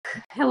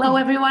Hello,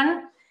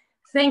 everyone.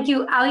 Thank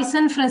you,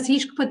 Alison,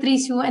 Francisco,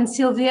 Patricio, and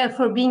Sylvia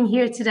for being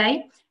here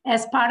today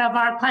as part of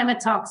our Climate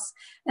Talks,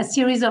 a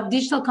series of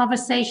digital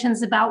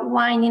conversations about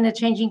wine in a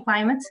changing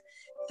climate.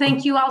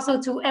 Thank you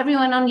also to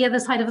everyone on the other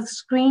side of the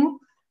screen.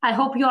 I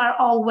hope you are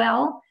all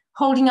well,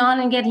 holding on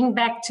and getting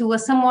back to a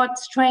somewhat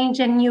strange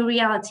and new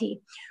reality.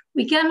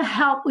 We can't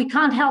help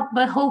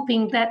but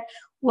hoping that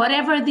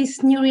whatever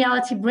this new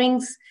reality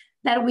brings,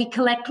 that we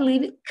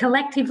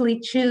collectively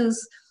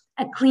choose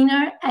a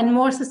cleaner and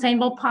more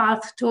sustainable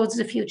path towards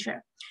the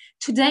future.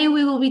 Today,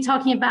 we will be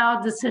talking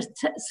about the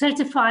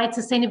certified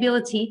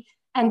sustainability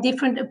and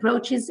different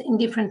approaches in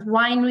different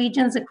wine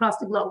regions across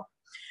the globe.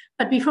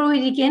 But before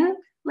we begin,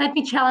 let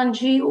me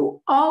challenge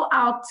you all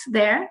out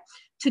there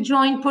to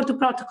join Porto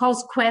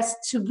Protocol's quest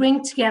to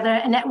bring together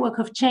a network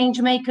of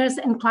change makers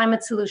and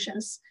climate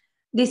solutions.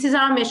 This is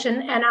our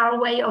mission and our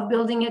way of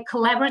building a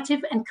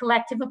collaborative and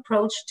collective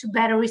approach to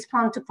better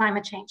respond to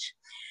climate change.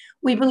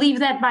 We believe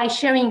that by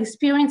sharing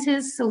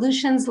experiences,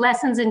 solutions,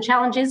 lessons, and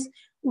challenges,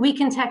 we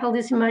can tackle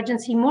this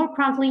emergency more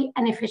promptly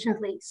and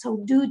efficiently.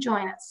 So do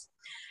join us.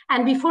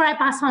 And before I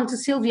pass on to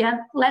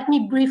Sylvia, let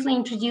me briefly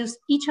introduce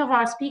each of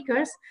our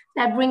speakers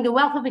that bring a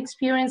wealth of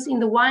experience in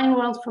the wine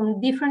world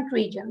from different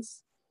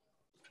regions.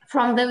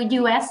 From the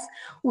US,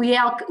 we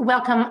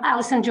welcome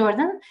Alison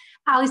Jordan.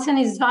 Alison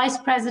is Vice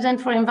President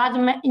for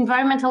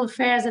Environmental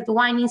Affairs at the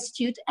Wine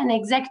Institute and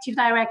Executive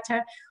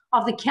Director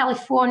of the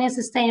California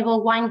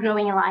Sustainable Wine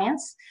Growing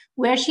Alliance,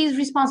 where she is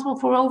responsible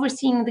for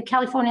overseeing the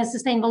California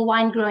Sustainable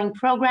Wine Growing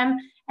Program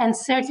and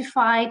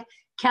certified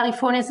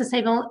California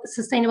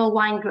Sustainable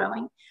Wine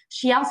Growing.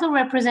 She also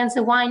represents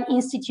the Wine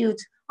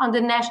Institute on the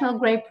National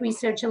Grape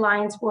Research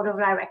Alliance Board of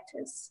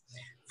Directors.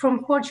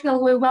 From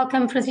Portugal, we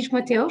welcome Francisco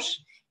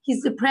Mateus.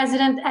 He's the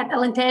president at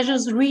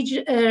Alentejo's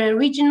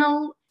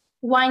Regional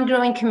Wine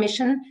Growing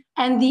Commission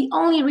and the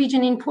only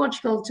region in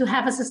Portugal to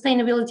have a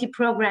sustainability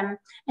program,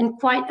 and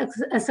quite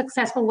a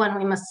successful one,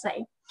 we must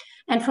say.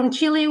 And from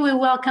Chile, we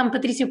welcome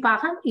Patricio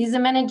Parra. He's the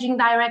managing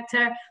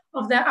director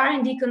of the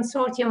R&D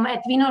consortium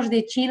at Vinos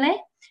de Chile,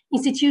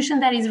 institution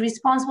that is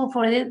responsible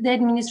for the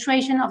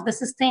administration of the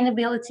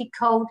sustainability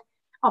code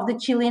of the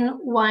Chilean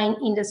wine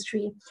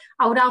industry.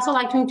 I would also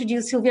like to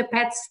introduce Sylvia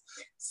Petz.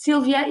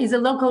 Sylvia is a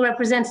local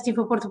representative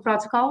of Porto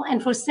Protocol,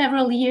 and for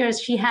several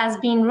years she has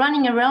been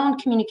running her own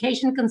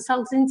communication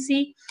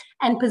consultancy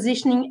and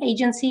positioning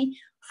agency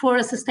for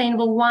a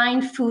sustainable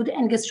wine, food,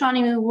 and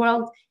gastronomy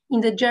world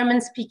in the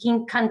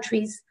German-speaking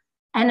countries.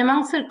 And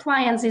amongst her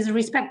clients is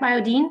Respect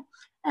Biodine,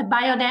 a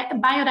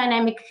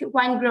biodynamic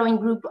wine growing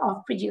group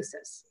of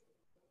producers.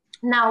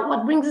 Now,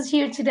 what brings us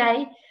here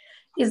today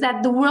is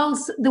that the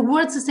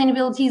word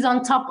sustainability is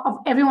on top of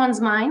everyone's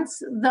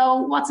minds,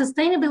 though what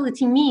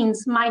sustainability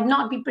means might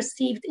not be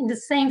perceived in the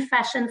same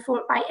fashion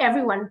by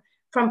everyone,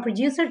 from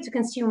producer to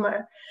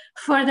consumer.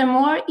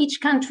 Furthermore,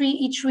 each country,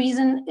 each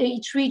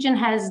region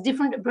has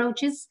different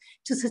approaches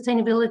to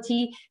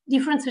sustainability,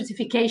 different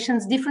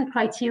certifications, different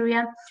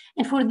criteria.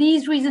 And for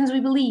these reasons, we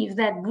believe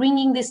that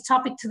bringing this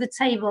topic to the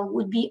table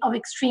would be of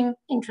extreme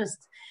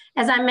interest.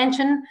 As I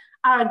mentioned,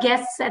 our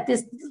guests at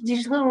this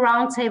digital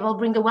roundtable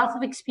bring a wealth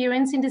of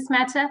experience in this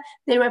matter.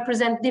 They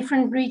represent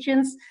different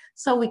regions,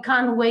 so we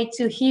can't wait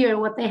to hear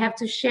what they have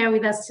to share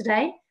with us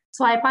today.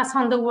 So I pass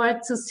on the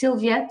word to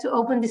Sylvia to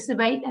open this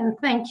debate, and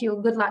thank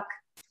you. Good luck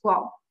to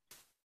all.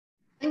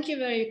 Thank you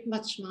very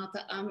much,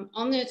 Marta. I'm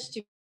honored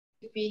to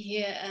be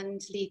here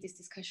and lead this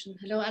discussion.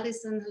 Hello,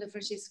 Alison. Hello,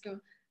 Francisco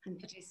and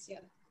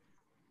Patricia.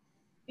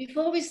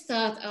 Before we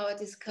start our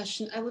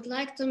discussion, I would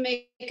like to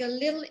make a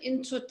little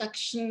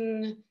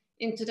introduction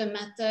into the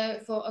matter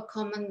for a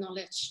common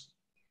knowledge.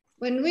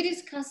 When we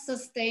discuss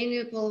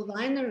sustainable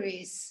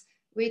wineries,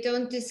 we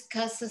don't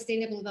discuss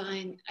sustainable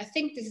wine. I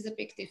think this is a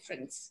big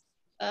difference.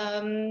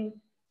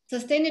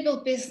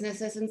 Sustainable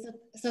businesses and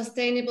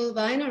sustainable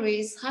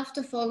wineries have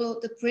to follow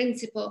the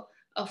principle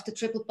of the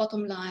triple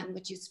bottom line,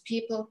 which is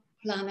people,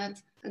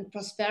 planet, and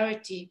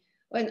prosperity,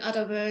 or in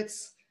other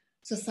words,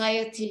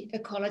 society,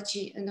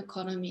 ecology, and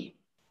economy.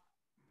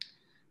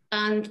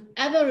 And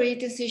every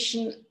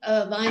decision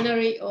a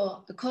winery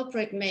or a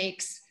corporate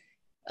makes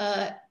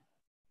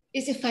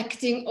is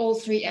affecting all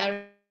three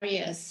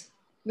areas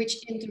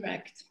which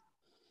interact.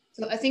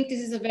 So I think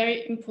this is a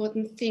very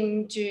important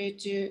thing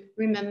to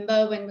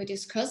remember when we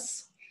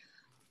discuss.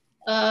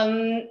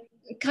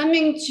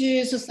 Coming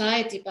to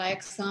society, by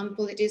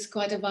example, it is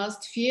quite a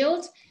vast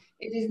field.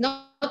 It is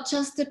not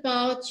just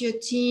about your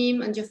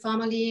team and your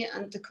family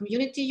and the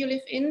community you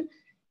live in.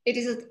 It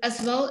is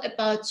as well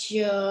about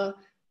your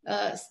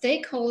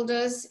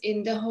stakeholders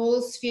in the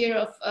whole sphere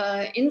of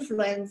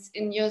influence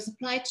in your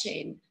supply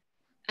chain.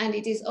 And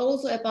it is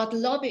also about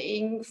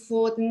lobbying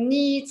for the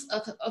needs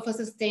of a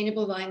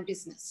sustainable wine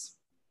business.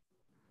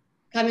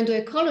 Coming to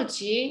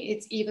ecology,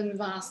 it's even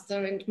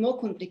vaster and more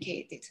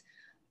complicated.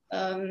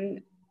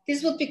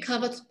 This would be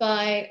covered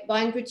by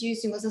wine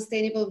producing or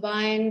sustainable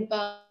wine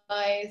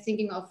by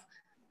thinking of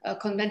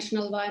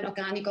conventional wine,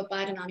 organic or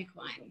biodynamic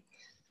wine.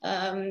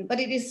 But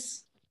it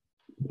is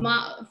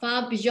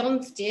far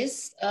beyond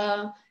this.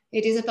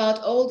 It is about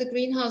all the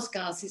greenhouse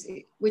gases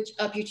which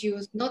are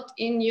produced not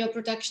in your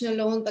production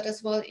alone, but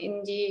as well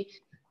in the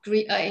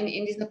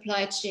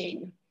supply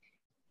chain.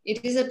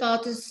 It is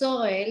about the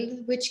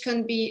soil, which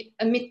can be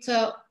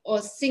emitter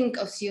or sink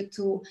of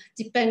CO2,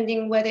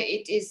 depending whether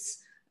it is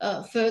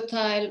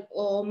fertile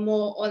or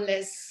more or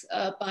less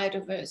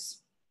biodiverse.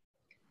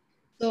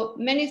 So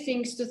many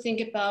things to think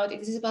about.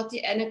 It is about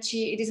the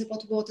energy, it is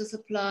about water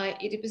supply,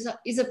 it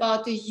is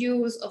about the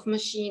use of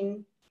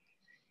machine.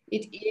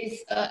 It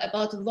is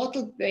about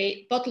bottle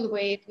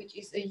weight, which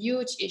is a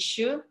huge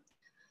issue.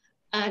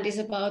 And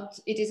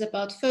it is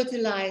about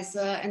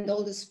fertilizer and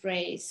all the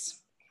sprays.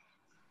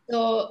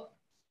 So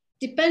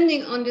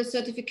depending on the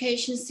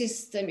certification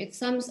system, it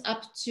sums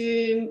up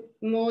to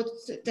more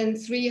than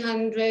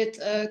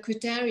 300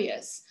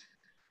 criteria.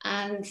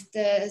 And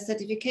the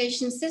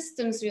certification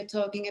systems we are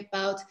talking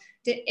about,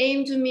 they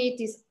aim to meet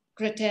these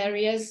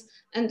criteria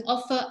and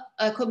offer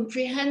a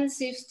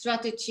comprehensive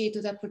strategy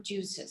to their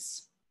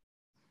producers.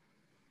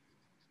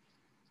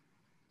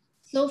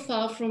 So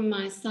far from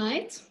my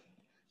side.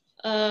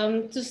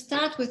 To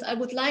start with, I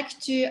would like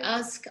to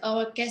ask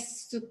our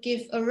guests to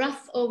give a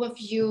rough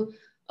overview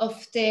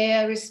of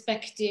their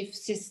respective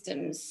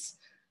systems.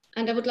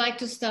 And I would like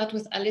to start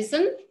with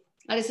Alison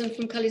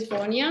from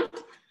California.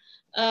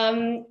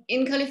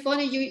 In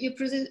California, you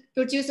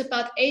produce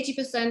about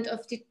 80%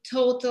 of the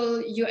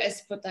total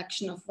US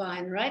production of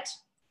wine, right?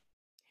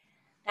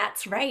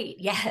 That's right,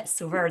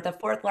 yes. We're the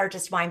 4th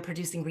largest wine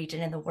producing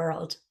region in the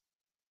world.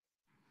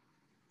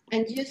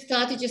 And you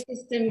started your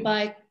system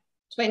by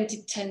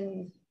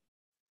 2010.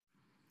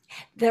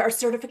 Our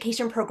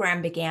certification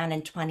program began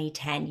in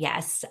 2010,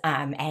 yes.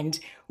 And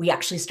we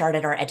actually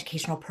started our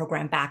educational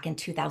program back in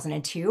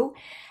 2002.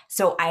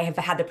 So I have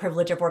had the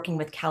privilege of working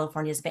with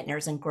California's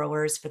vintners and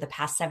growers for the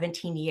past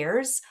 17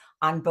 years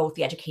on both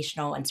the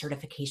educational and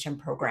certification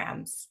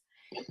programs.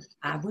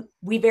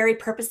 We very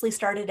purposely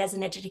started as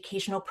an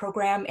educational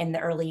program in the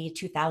early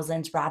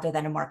 2000s rather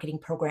than a marketing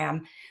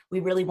program. We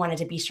really wanted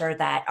to be sure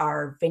that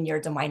our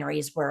vineyards and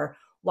wineries were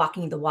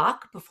walking the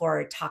walk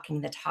before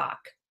talking the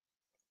talk.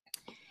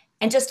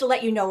 And just to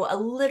let you know a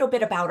little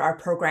bit about our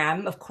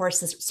program, of course,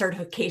 this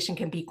certification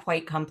can be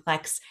quite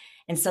complex.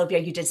 And Sylvia,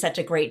 you did such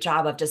a great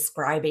job of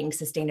describing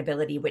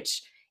sustainability,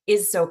 which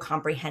is so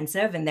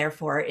comprehensive and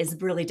therefore is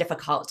really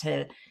difficult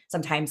to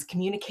sometimes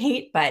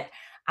communicate. But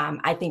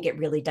I think it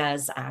really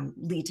does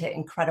lead to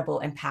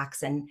incredible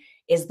impacts and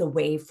is the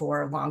way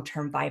for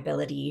long-term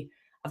viability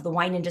of the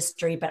wine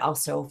industry, but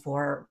also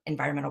for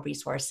environmental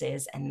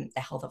resources and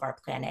the health of our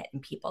planet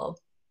and people.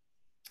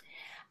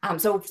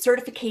 So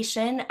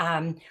certification,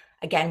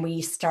 again,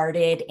 we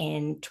started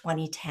in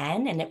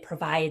 2010 and it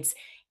provides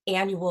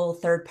annual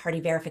third-party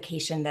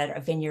verification that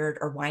a vineyard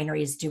or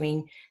winery is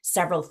doing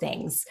several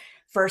things.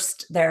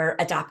 First, they're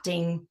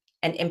adopting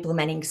and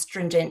implementing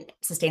stringent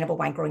sustainable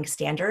wine growing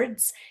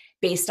standards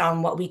based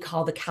on what we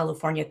call the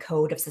California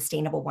Code of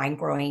Sustainable Wine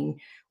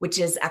Growing, which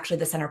is actually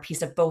the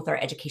centerpiece of both our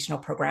educational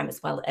program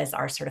as well as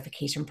our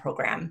certification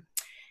program.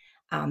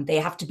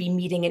 They have to be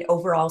meeting an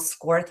overall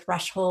score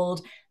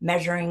threshold,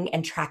 measuring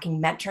and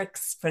tracking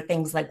metrics for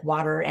things like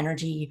water,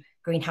 energy,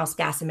 greenhouse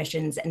gas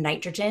emissions, and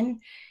nitrogen.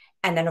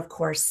 And then, of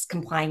course,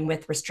 complying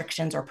with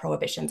restrictions or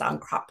prohibitions on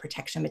crop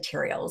protection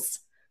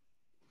materials.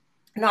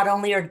 Not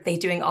only are they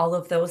doing all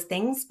of those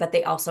things, but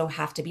they also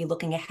have to be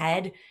looking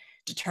ahead,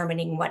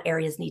 determining what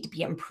areas need to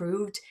be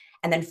improved,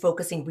 and then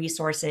focusing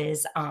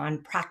resources on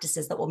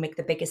practices that will make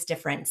the biggest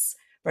difference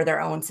for their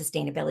own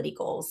sustainability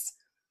goals.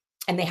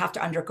 And they have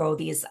to undergo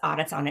these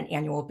audits on an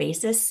annual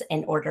basis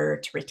in order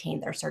to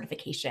retain their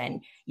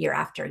certification year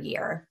after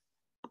year.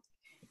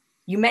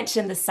 You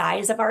mentioned the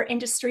size of our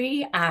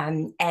industry,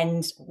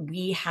 and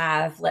we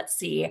have, let's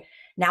see,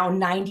 now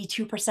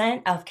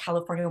 92% of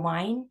California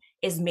wine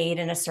is made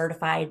in a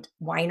certified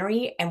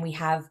winery, and we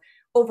have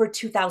over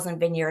 2,000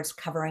 vineyards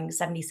covering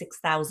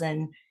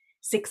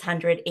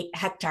 76,600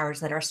 hectares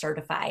that are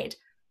certified.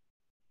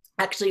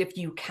 Actually, if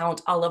you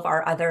count all of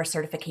our other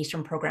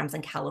certification programs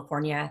in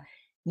California,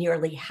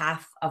 nearly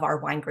half of our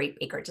wine grape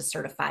acreage is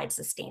certified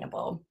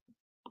sustainable.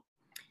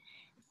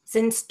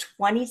 Since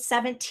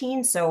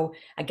 2017, so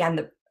again,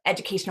 the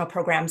educational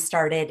program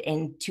started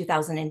in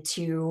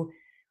 2002,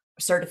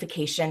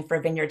 certification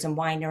for vineyards and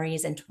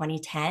wineries in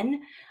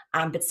 2010.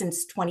 But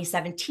since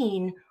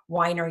 2017,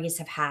 wineries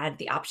have had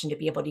the option to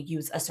be able to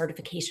use a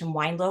certification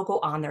wine logo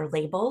on their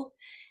label.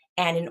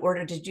 And in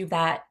order to do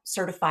that,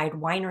 certified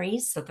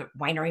wineries, so the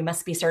winery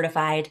must be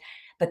certified,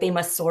 but they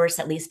must source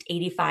at least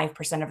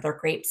 85% of their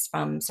grapes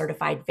from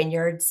certified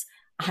vineyards,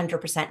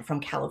 100%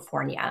 from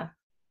California.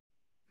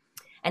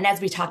 And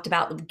as we talked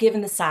about,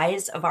 given the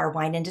size of our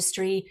wine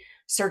industry,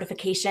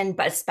 certification,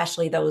 but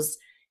especially those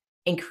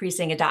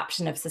increasing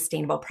adoption of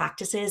sustainable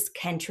practices,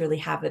 can truly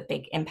have a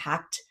big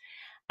impact.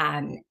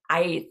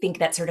 I think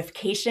that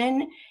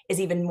certification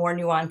is even more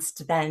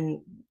nuanced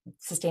than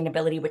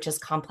sustainability, which is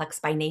complex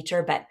by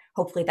nature, but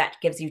hopefully that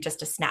gives you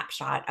just a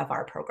snapshot of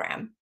our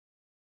program.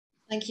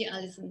 Thank you,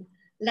 Alison.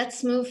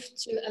 Let's move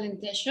to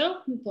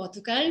Alentejo in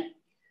Portugal.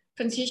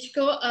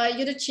 Francisco,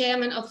 you're the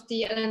chairman of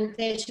the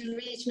Alentejo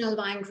Regional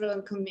Wine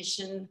Growing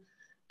Commission.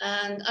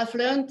 And I've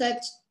learned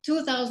that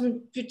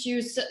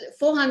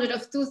 400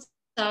 of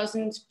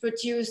 2,000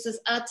 producers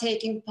are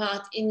taking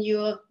part in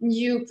your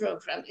new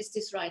program. Is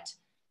this right?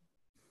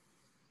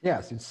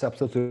 Yes, it's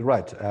absolutely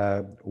right.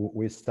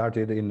 We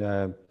started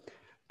in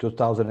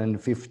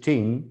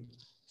 2015,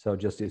 so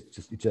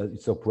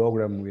it's a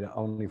program with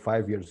only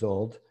 5 years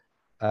old.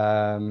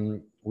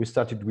 We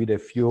started with a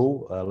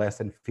few, less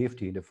than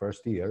 50 in the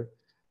first year,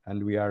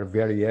 and we are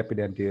very happy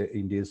that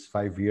in these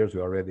 5 years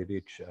we already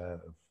reached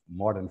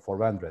more than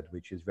 400,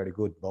 which is very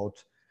good,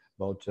 both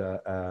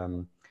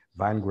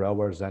vine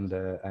growers and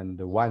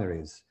the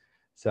wineries.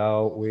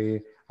 So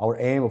our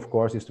aim, of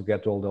course, is to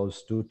get all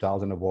those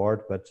 2,000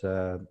 aboard, but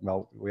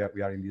well, we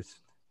are in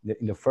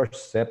the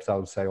first steps, I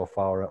would say, of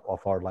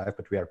our life,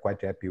 but we are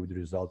quite happy with the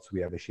results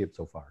we have achieved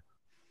so far.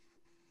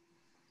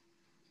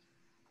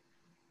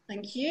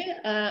 Thank you.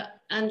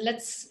 And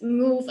let's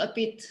move a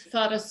bit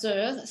further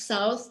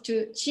south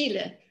to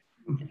Chile.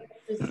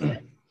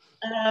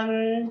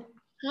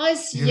 How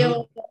is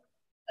your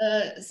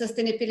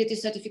sustainability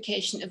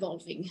certification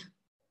evolving?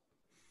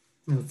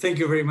 Thank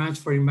you very much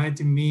for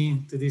inviting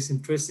me to this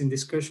interesting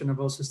discussion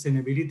about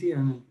sustainability.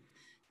 And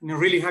I'm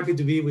really happy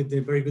to be with the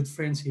very good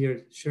friends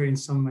here sharing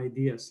some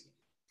ideas.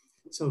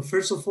 So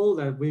first of all,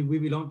 that we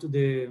belong to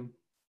the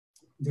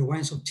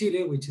Wines of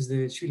Chile, which is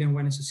the Chilean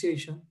Wine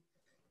Association.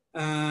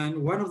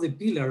 And one of the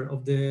pillars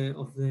of the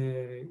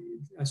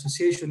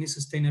association is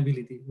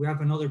sustainability. We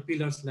have another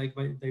pillars like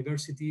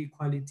diversity,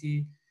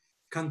 quality,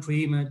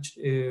 country image,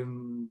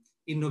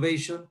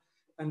 innovation.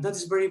 And that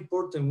is very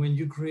important when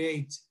you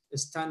create a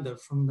standard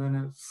from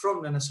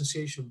an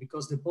association,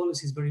 because the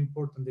policy is very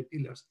important, the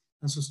pillars,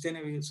 and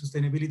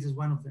sustainability is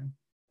one of them.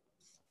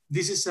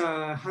 This is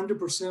a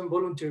 100%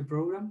 voluntary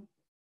program.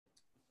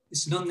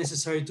 It's not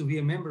necessary to be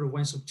a member of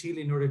Wines of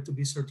Chile in order to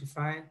be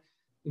certified.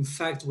 In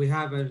fact, we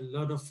have a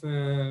lot of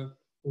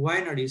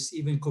wineries,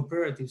 even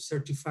cooperatives,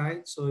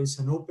 certified. So it's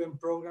an open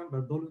program,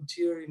 but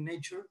volunteer in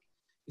nature.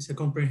 It's a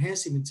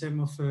comprehensive in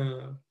terms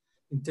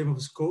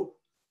of scope.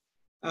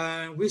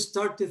 We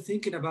started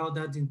thinking about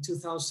that in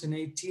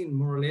 2018,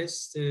 more or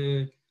less,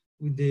 with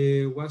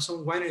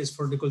some wineries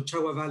for the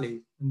Colchagua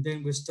Valley. And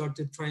then we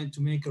started trying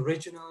to make a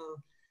regional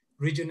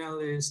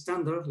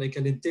standard like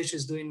Alentejo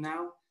is doing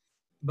now,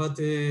 but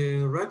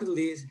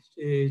rapidly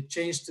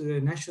changed to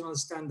a national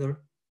standard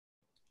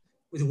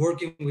with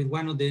working with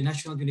one of the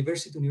national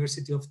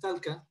University of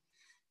Talca.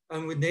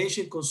 And with the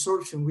Ancient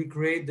Consortium, we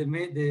created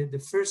the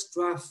first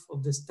draft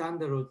of the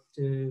standard of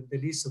the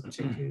list of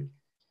check-in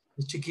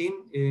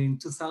in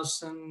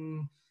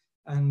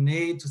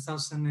 2008,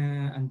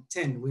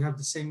 2010. We have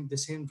the same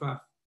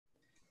draft.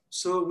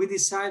 So we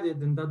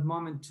decided in that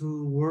moment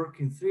to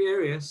work in 3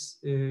 areas.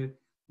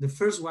 The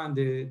first one,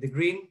 the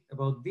green,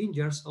 about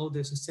vineyards, all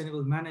the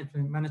sustainable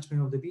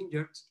management of the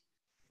vineyards.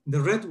 The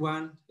red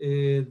one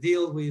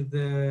deal with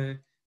the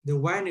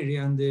winery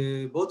and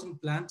the bottom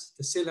plant,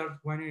 the cellar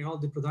winery, all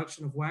the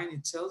production of wine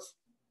itself.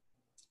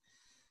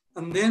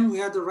 And then we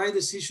had the right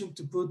decision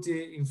to put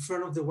in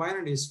front of the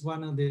wineries,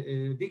 one of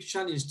the big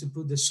challenges to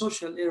put the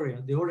social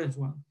area, the orange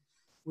one,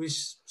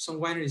 which some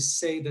wineries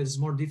say that is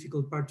more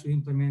difficult part to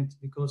implement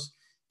because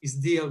it's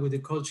deal with the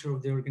culture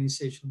of the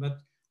organization.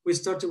 But we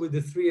started with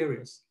the 3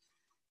 areas.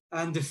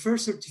 And the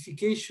first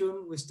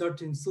certification, we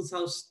started in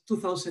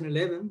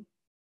 2011,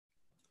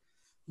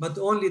 but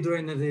only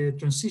during the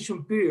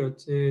transition period,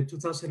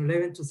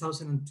 2011,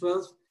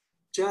 2012,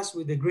 just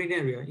with the green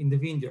area in the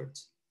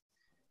vineyards.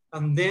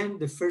 And then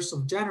the 1st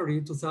of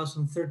January,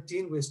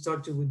 2013, we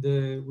started with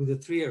the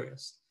 3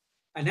 areas.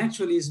 And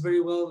actually it's very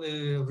well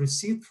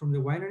received from the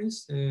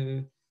wineries.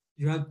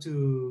 You have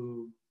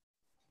to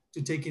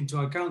take into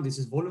account, this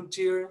is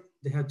volunteer,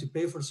 they have to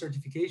pay for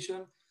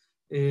certification.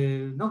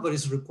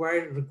 Nobody's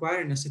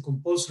requiring as a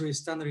compulsory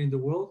standard in the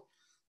world.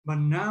 But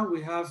now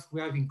we have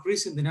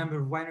increasing the number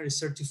of wineries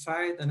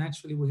certified, and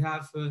actually we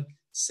have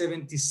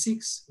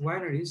 76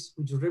 wineries,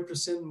 which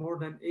represent more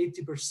than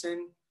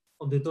 80%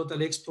 of the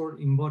total export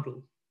in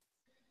bottle.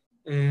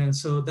 And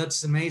so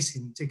that's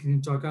amazing, taking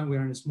into account we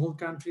are in a small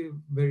country,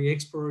 very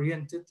export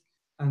oriented,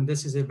 and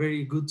this is a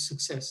very good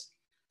success.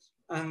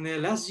 And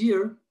last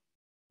year,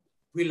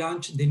 we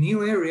launched the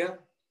new area.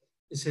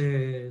 It's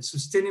a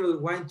sustainable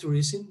wine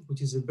tourism,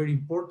 which is a very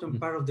important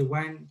part of the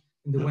wine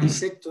in the wine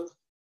sector.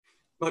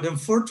 But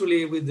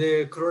unfortunately, with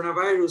the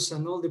coronavirus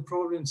and all the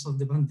problems of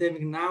the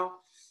pandemic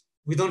now,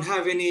 we don't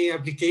have any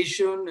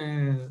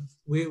application.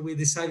 We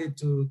decided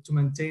to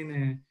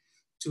maintain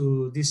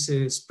to this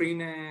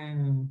spring,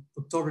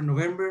 October,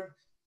 November.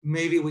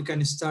 Maybe we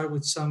can start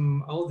with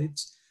some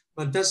audits,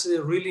 but that's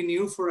really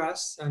new for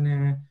us.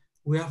 And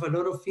we have a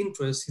lot of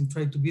interest in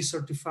trying to be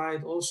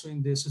certified also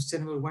in the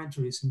sustainable wine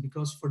tourism,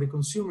 because for the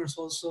consumers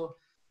also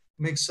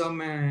make some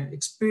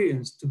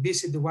experience to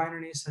visit the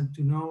wineries and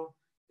to know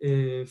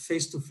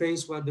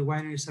face-to-face what the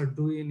wineries are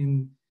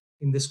doing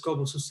in the scope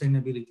of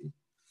sustainability.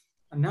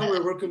 And now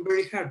we're working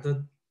very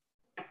hard.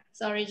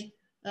 Sorry,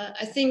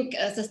 I think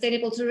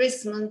sustainable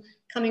tourism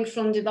coming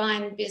from the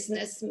wine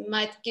business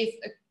might give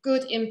a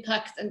good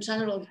impact in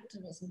general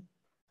tourism.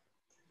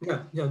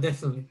 Yeah,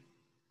 definitely.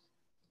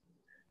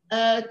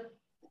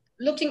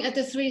 Looking at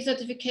the 3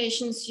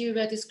 certifications you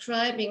were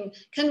describing,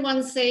 can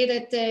one say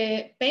that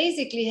they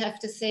basically have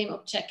the same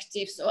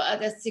objectives, or are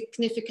there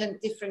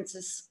significant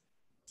differences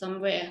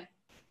somewhere?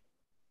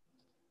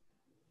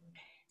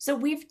 So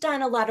we've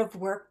done a lot of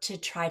work to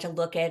try to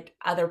look at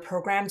other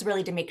programs,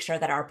 really to make sure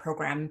that our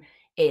program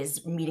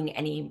is meeting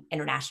any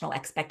international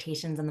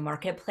expectations in the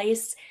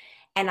marketplace.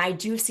 And I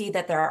do see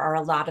that there are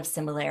a lot of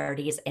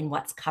similarities in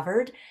what's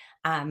covered.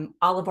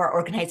 All of our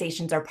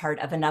organizations are part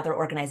of another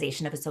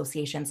organization of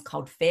associations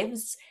called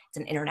FIVS. It's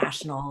an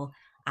international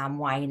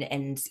wine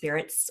and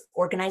spirits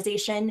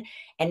organization.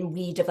 And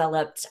we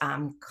developed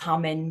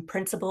common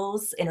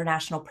principles,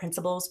 international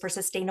principles for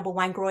sustainable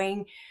wine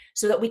growing,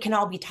 so that we can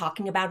all be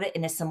talking about it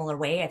in a similar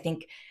way. I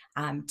think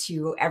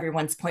to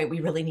everyone's point,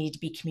 we really need to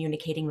be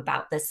communicating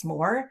about this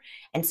more.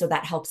 And so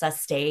that helps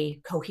us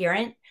stay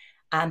coherent.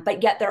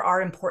 But yet there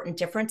are important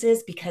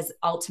differences because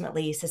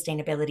ultimately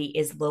sustainability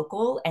is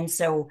local. And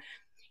so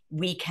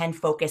we can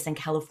focus in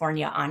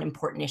California on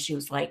important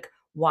issues like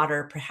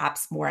water,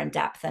 perhaps more in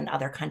depth than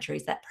other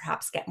countries that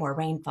perhaps get more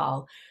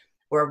rainfall,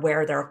 or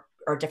where there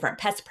are different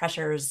pest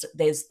pressures,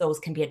 those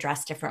can be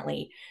addressed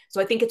differently.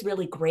 So I think it's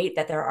really great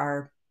that there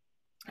are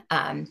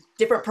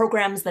different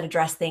programs that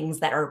address things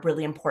that are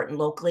really important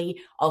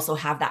locally, also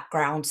have that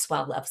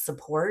groundswell of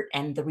support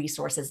and the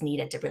resources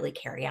needed to really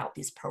carry out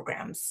these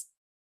programs.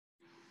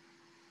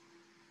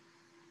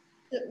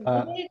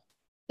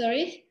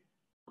 Sorry,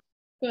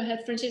 go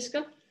ahead,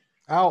 Francisco.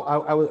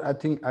 I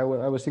think I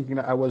was thinking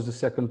I was the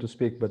second to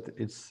speak, but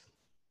it's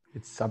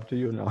up to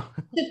you now.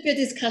 It's a good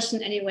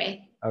discussion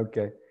anyway.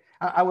 Okay,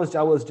 I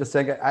was just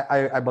saying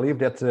I believe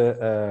that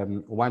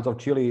Wines of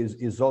Chile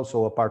is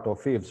also a part of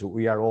FIVS.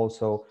 We are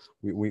also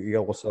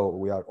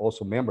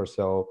members,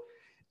 so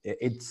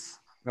it's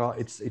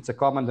a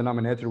common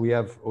denominator. We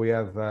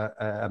have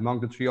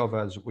among the 3 of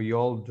us, we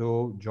all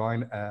do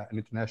join an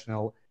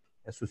international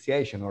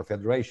association or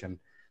federation,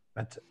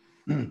 but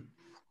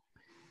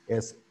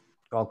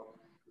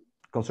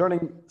concerning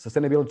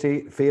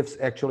sustainability, FIVS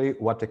actually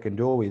what they can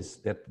do is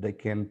that they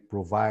can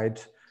provide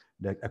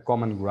a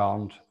common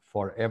ground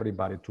for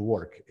everybody to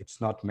work.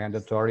 It's not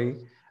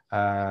mandatory.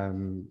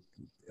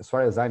 As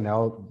far as I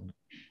know,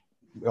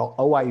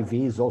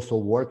 OIV is also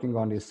working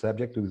on this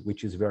subject,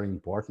 which is very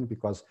important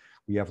because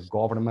we have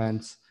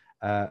governments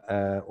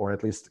or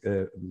at least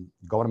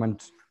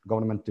government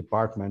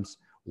departments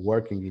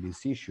working in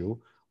this issue,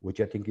 which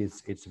I think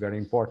it's very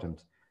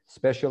important,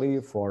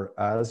 especially for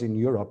us in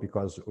Europe,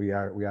 because we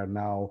are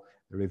now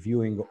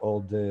reviewing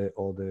all the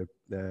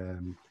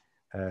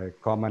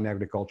common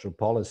agricultural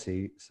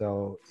policy.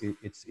 So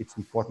it's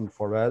important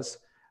for us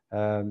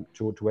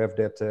to have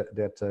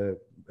that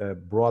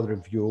broader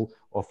view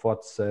of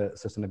what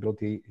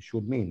sustainability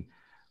should mean.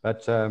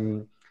 But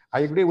I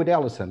agree with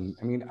Alison.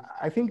 I mean,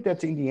 I think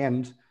that in the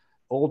end,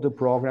 all the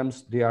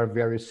programs, they are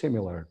very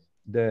similar.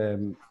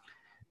 The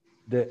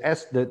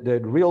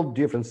real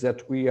difference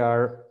that we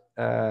are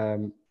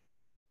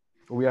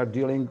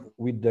dealing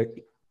with the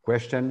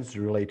questions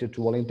related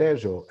to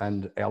Alentejo,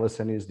 and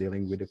Alison is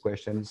dealing with the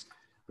questions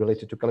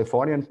related to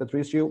California, and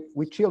Patricio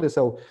with Chile.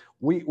 So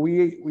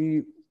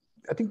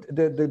I think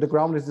the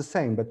ground is the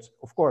same, but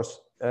of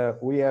course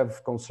we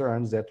have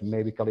concerns that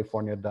maybe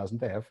California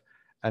doesn't have,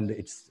 and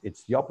it's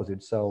the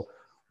opposite. So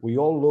we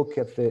all look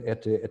at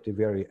the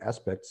very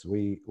aspects.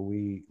 We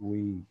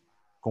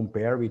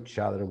compare each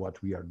other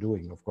what we are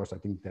doing. Of course, I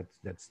think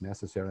that's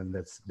necessary, and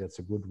that's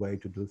a good way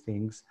to do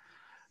things.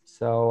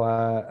 So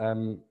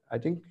I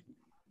think,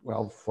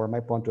 well, from my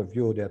point of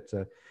view,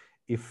 that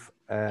if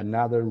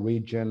another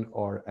region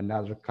or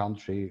another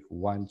country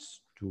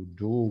wants to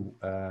do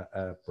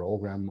a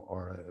program,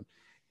 or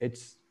it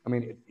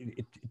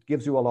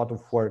gives you a lot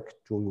of work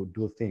to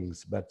do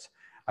things. But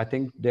I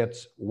think that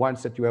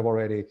once that you have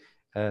already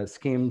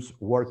schemes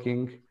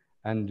working,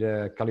 and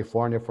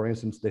California, for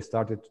instance, they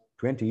started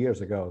 20 years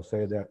ago.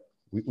 So that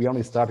we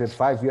only started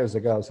 5 years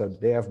ago. So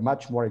they have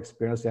much more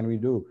experience than we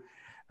do.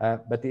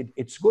 But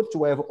it's good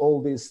to have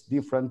all these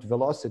different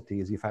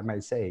velocities, if I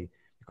may say,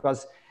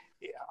 because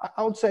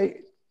I would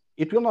say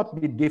it will not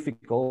be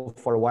difficult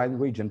for a wine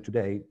region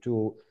today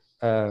to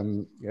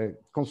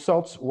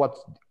consult what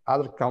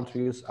other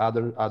countries,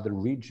 other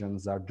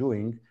regions are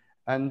doing,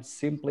 and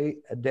simply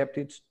adapt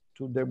it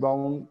to their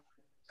own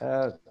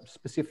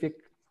specific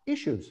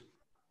issues.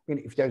 I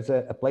mean, if there's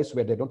a place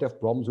where they don't have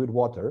problems with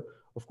water,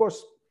 of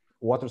course,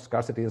 water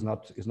scarcity is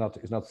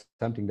not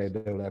something that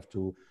they will have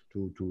to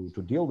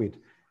deal with.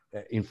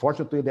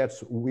 Unfortunately,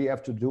 we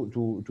have to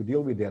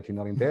deal with that in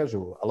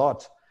Alentejo a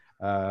lot.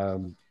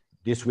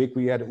 This week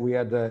we had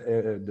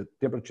the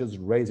temperatures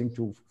rising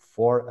to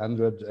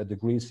 400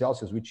 degrees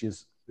Celsius, which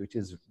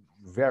is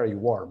very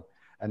warm,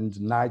 and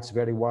nights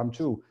very warm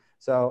too.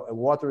 So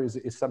water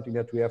is something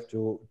that we have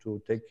to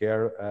take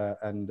care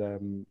and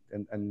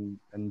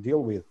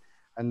deal with.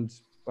 and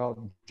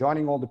well,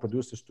 joining all the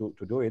producers to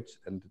do it,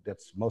 and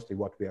that's mostly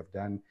what we have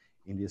done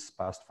in these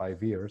past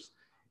 5 years.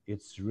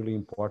 It's really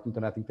important,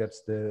 and I think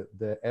that's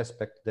the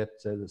aspect that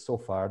so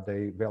far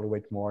they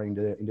evaluate more in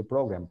the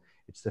program.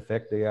 It's the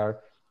fact they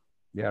are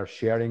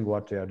sharing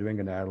what they are doing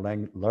and are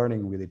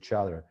learning with each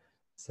other.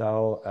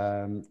 So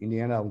in the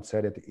end, I would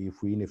say that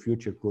if we in the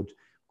future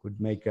could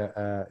make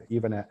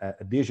even a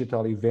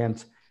digital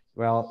event,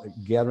 well,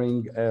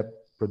 gathering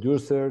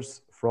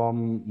producers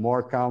from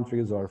more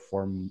countries or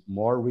from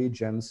more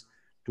regions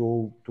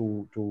to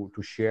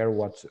share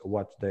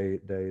what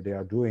they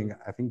are doing,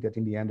 I think that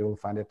in the end they will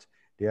find that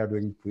they are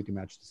doing pretty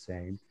much the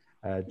same,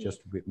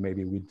 just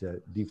maybe with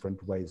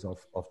different ways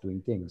of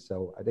doing things.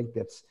 So I think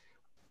that's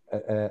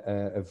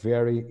a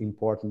very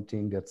important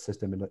thing that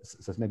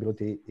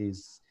sustainability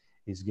is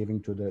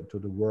giving to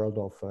the world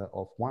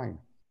of wine.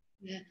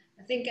 Yeah,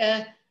 I think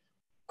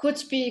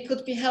could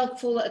be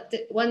helpful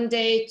one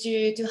day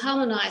to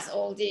harmonize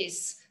all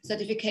these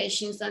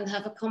certifications and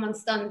have a common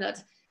standard,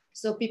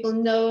 so people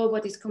know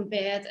what is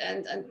compared,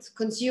 and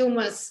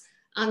consumers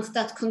aren't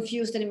that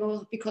confused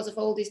anymore because of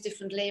all these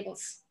different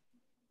labels.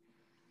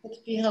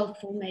 Would be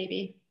helpful,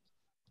 maybe.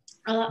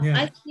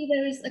 I see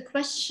there is a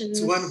question.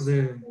 It's one of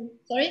the.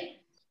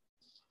 Sorry.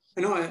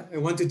 I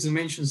wanted to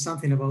mention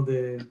something about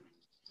the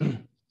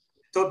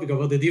topic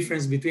about the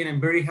difference between.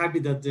 I'm very happy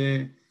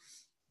that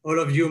all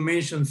of you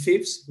mentioned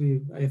FIPS.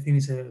 I think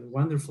it's a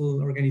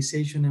wonderful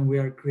organization, and we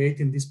are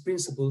creating these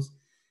principles.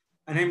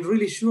 And I'm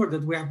really sure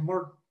that we have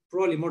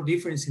probably more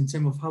difference in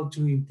terms of how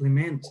to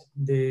implement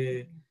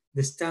the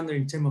standard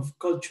in terms of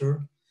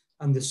culture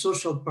and the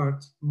social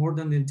part more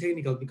than the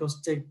technical,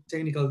 because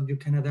technical you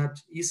can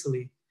adapt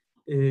easily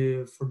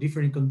for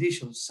different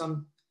conditions.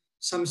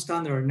 Some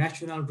standard are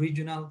national,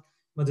 regional,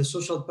 but the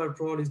social part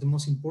probably is the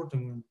most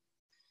important one.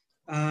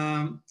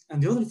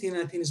 And the other thing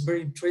I think is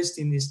very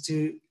interesting is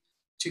to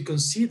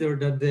consider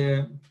that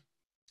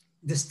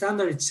the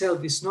standard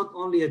itself is not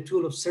only a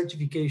tool of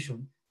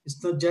certification.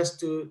 It's not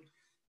just to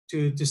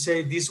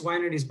say this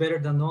winery is better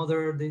than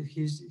other,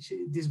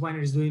 this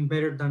winery is doing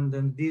better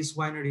than this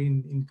winery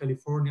in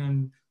California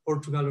and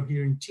Portugal or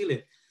here in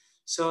Chile.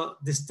 So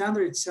the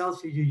standard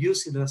itself, if you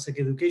use it as an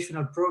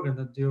educational program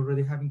that they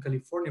already have in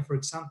California, for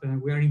example,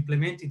 and we are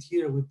implementing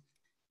here with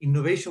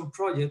innovation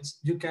projects,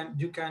 you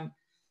can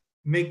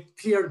make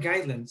clear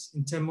guidelines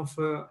in terms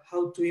of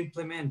how to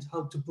implement,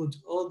 how to put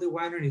all the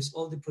wineries,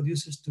 all the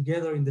producers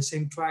together in the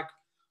same track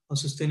on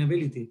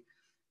sustainability.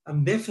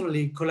 And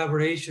definitely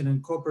collaboration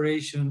and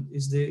cooperation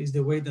is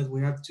the way that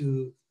we have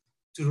to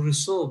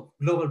resolve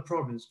global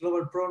problems.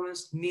 Global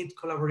problems need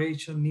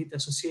collaboration, need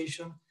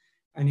association.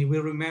 And if we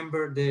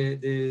remember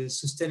the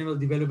Sustainable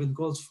Development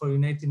Goals for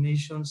United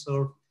Nations,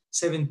 or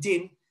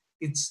 17,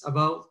 it's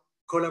about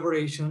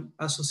collaboration,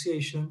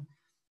 association,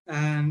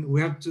 and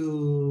we have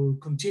to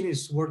continue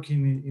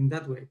working in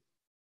that way.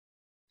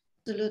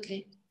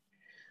 Absolutely.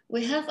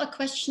 We have a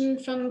question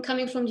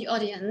coming from the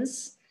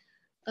audience.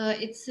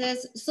 It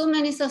says, so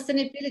many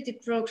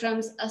sustainability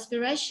programs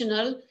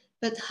aspirational,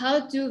 but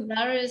how do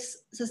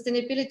various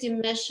sustainability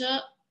measure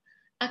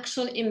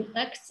actual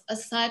impacts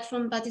aside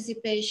from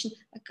participation?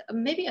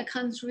 Maybe I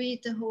can't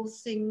read the whole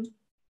thing.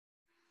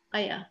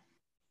 I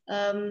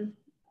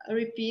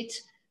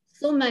repeat,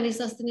 so many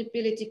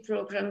sustainability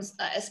programs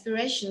are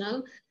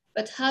aspirational,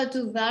 but how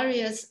do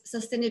various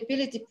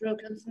sustainability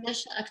programs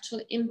measure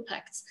actual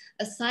impacts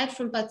aside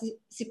from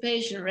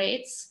participation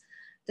rates,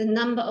 the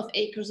number of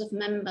acres of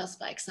members,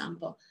 for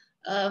example?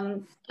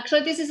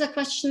 Actually, this is a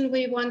question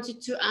we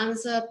wanted to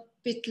answer a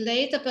bit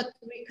later, but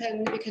we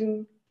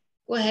can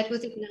go ahead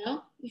with it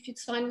now, if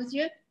it's fine with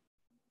you.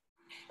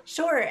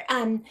 Sure.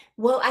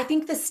 Well, I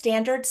think the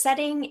standard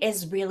setting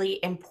is really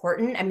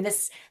important. I mean,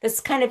 this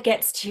kind of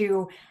gets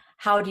to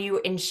how do you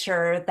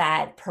ensure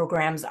that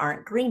programs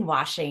aren't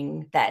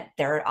greenwashing, that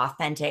they're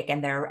authentic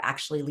and they're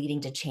actually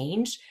leading to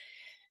change.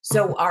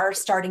 So our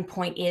starting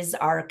point is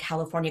our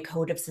California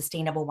Code of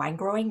Sustainable Wine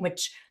Growing,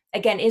 which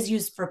again is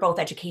used for both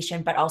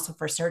education, but also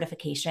for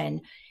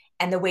certification.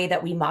 And the way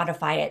that we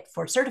modify it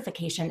for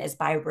certification is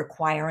by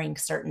requiring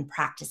certain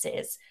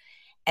practices.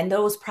 And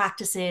those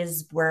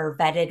practices were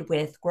vetted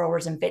with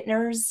growers and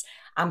vintners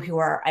who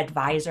are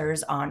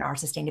advisors on our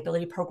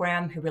sustainability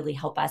program, who really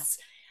help us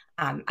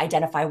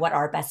identify what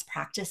our best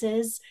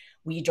practices.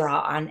 We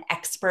draw on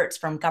experts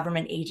from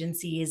government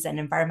agencies and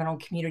environmental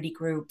community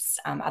groups,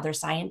 other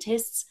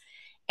scientists,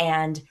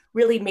 and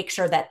really make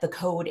sure that the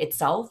code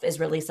itself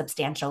is really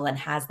substantial and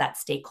has that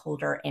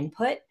stakeholder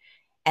input.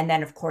 And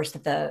then, of course,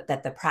 that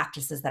the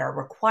practices that are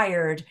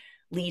required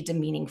lead to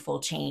meaningful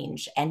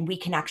change. And we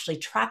can actually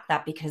track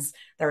that because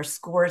there are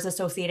scores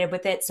associated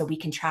with it, so we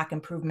can track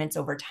improvements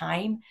over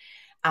time.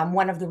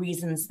 One of the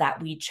reasons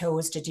that we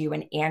chose to do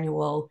an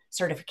annual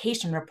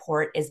certification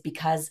report is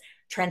because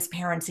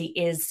transparency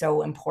is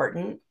so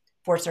important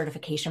for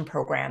certification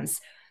programs.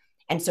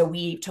 And so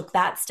we took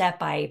that step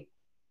by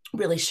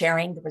really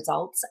sharing the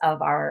results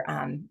of our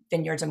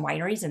vineyards and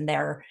wineries and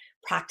their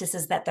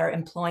practices that they're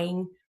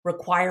employing,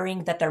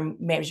 requiring that they're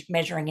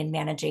measuring and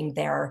managing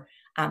their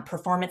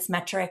performance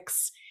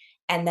metrics,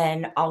 And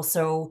then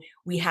also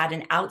we had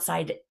an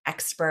outside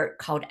expert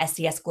called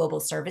SES Global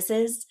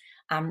Services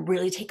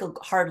really take a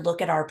hard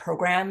look at our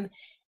program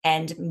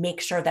and make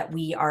sure that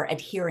we are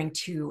adhering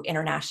to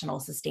international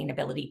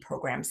sustainability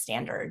program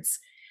standards.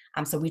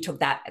 So we took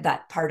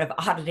that part of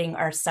auditing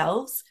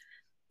ourselves.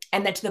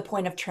 And then to the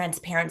point of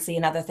transparency,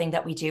 another thing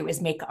that we do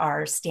is make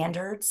our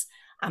standards,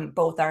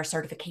 both our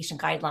certification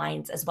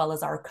guidelines as well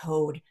as our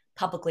code,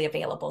 publicly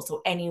available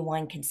so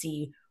anyone can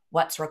see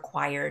what's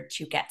required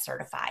to get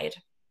certified.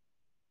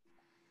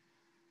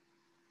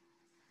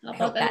 I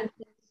hope that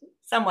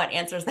somewhat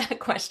answers that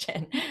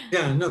question.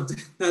 Yeah, no,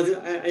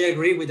 I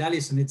agree with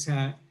Alison.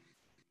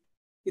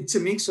 It's a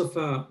mix of,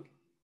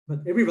 but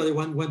everybody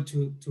want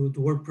to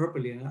work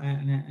properly,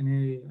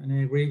 and I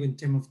agree in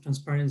terms of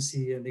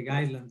transparency and the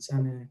guidelines,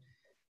 and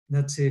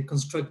that's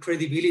construct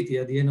credibility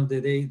at the end of the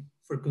day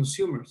for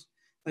consumers.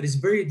 But it's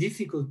very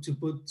difficult to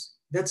put.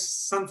 That's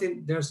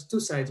something. There's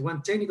two sides.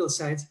 One technical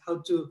side,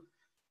 how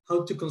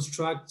to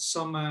construct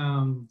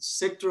some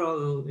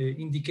sectoral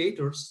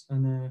indicators,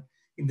 and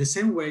in the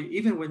same way,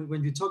 even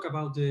when you talk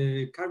about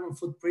the carbon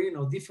footprint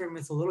or different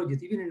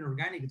methodologies, even in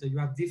organic, that you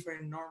have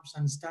different norms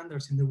and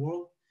standards in the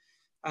world,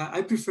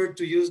 I prefer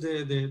to use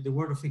the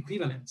word of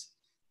equivalence.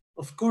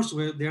 Of course,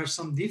 there are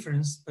some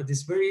difference, but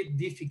it's very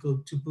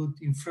difficult to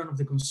put in front of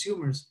the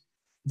consumers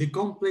the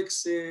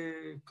complex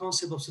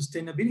concept of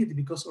sustainability,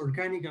 because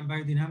organic and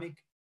biodynamic,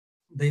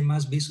 they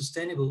must be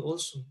sustainable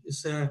also.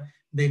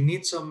 They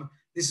need some,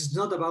 this is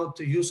not about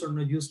to use or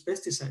not use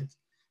pesticides.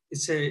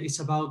 It's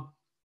about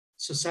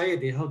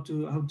society, how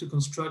to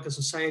construct a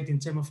society in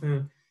terms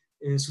of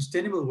a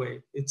sustainable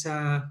way.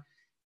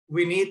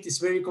 It's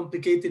very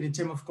complicated in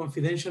terms of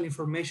confidential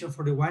information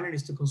for the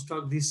wineries to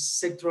construct these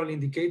sectoral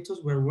indicators.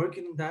 We're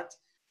working on that,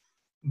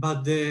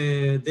 but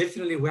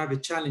definitely we have a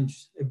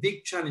challenge, a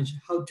big challenge,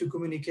 how to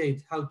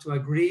communicate, how to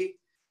agree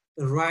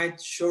the right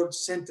short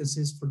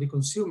sentences for the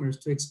consumers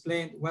to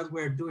explain what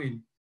we're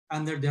doing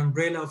under the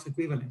umbrella of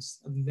equivalence,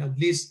 at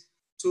least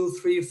 2,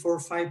 3, 4,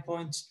 5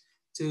 points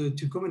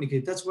to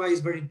communicate. That's why it's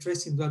very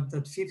interesting that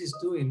FIF is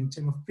doing in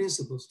terms of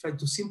principles, try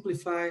to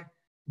simplify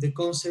the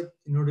concept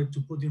in order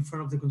to put in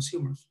front of the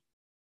consumers.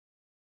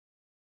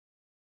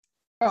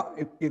 Well,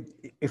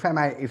 if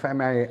I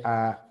may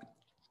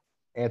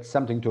add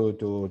something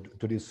to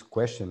this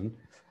question,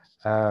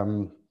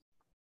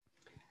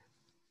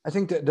 I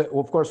think that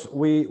of course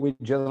we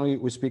generally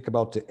speak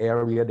about the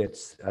area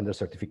that's under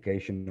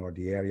certification, or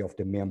the area of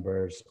the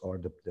members, or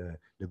the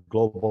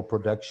global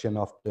production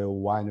of the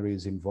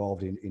wineries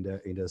involved in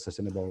the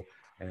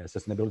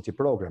sustainability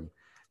program.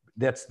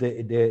 That's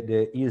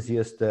the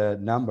easiest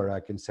number I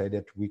can say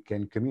that we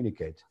can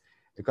communicate,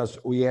 because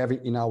we have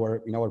in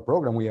our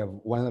program we have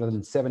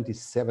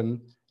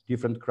 177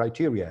 different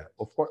criteria.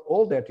 Of course,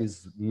 all that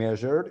is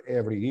measured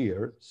every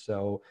year.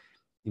 So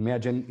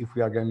imagine if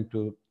we are going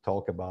to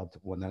talk about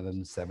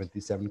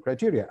 177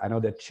 criteria. I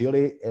know that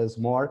Chile has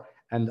more,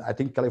 and I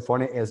think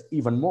California has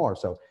even more.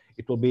 So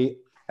it will be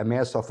a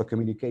mess of a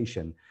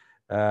communication.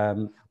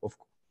 Of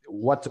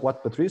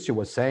what Patricia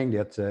was saying,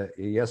 that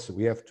yes,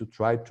 we have to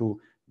try to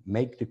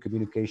make the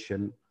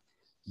communication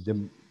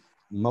the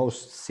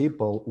most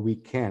simple we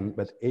can,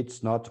 but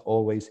it's not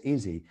always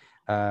easy.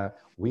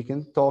 We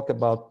can talk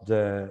about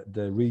the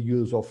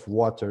reuse of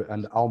water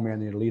and how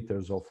many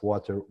liters of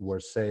water were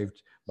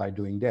saved by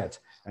doing that.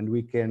 And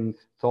we can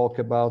talk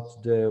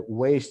about the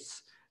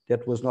wastes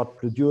that was not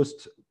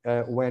produced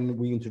when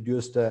we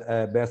introduced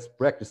best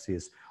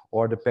practices,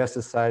 or the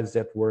pesticides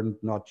that were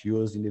not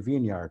used in the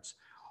vineyards,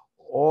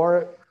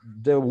 or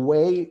the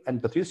way,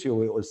 and Patricia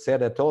said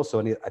that also,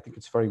 and I think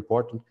it's very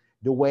important,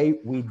 the way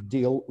we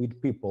deal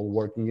with people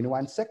working in the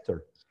wine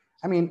sector.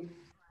 I mean,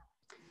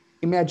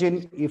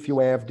 imagine if you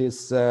have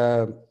this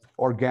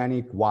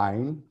organic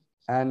wine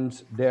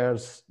and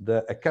there's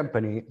a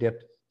company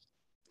that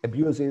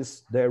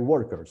abuses their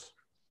workers.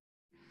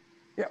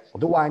 Yeah,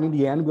 the wine in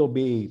the end will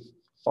be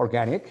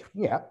organic,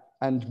 yeah,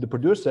 and the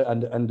producer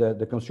and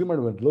the consumer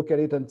would look at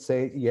it and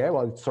say, yeah,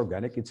 well, it's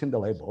organic, it's in the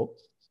label,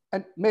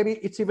 and maybe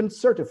it's even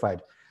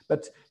certified,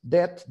 but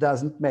that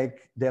doesn't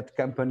make that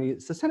company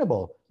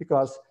sustainable,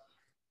 because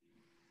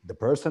the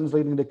persons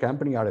leading the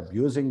company are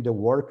abusing the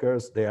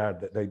workers. They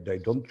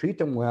don't treat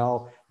them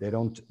well. They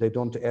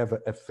don't have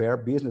a fair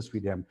business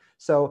with them.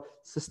 So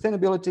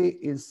sustainability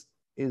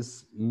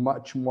is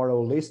much more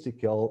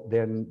holistical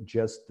than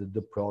just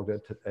the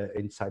product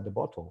inside the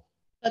bottle.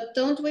 But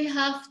don't we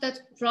have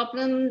that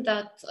problem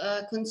that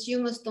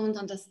consumers don't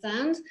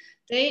understand?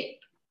 They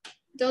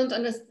don't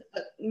understand.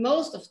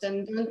 Most of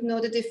them don't know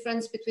the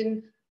difference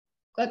between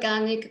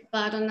organic,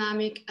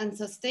 biodynamic, and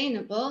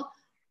sustainable,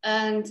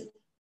 and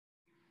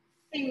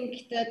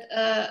think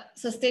that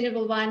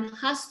sustainable wine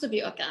has to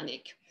be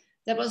organic.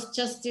 There was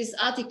just this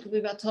article,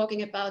 we were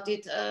talking about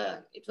it.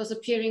 It was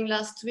appearing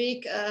last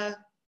week,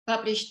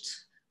 published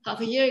half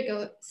a year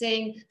ago,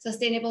 saying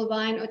sustainable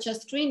wine or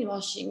just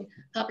greenwashing,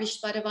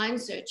 published by the Wine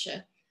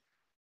Searcher.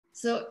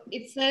 So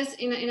it says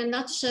in a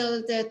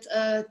nutshell that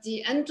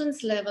the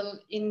entrance level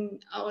in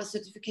our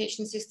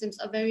certification systems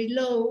are very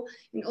low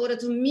in order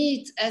to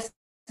meet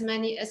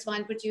many as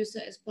wine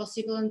producers as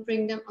possible and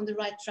bring them on the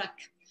right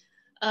track.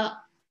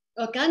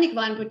 Organic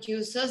wine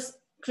producers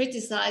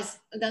criticize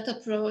that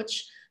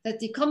approach, that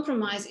the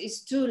compromise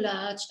is too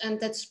large and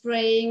that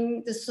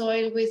spraying the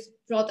soil with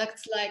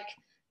products like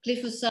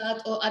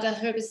glyphosate or other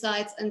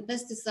herbicides and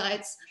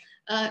pesticides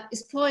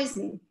is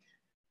poison.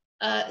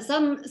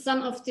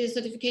 Some of the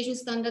certification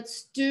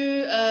standards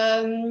do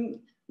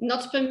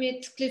not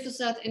permit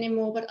glyphosate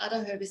anymore, but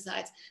other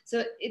herbicides.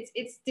 So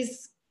it's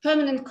this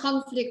permanent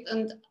conflict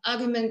and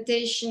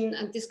argumentation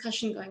and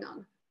discussion going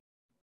on.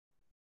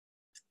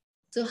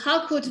 So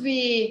how could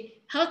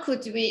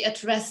we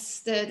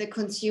address the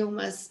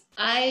consumers?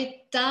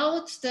 I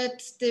doubt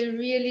that they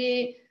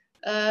really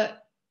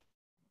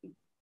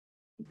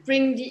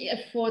bring the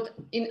effort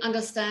in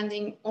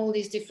understanding all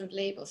these different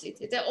labels.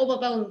 They're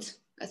overwhelmed,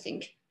 I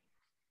think.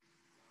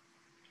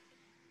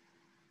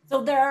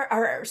 So there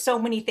are so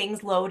many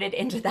things loaded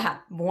into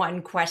that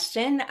one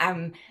question.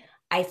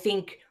 I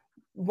think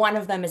one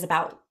of them is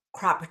about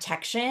crop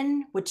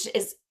protection, which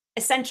is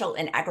essential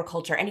in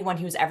agriculture. Anyone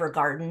who's ever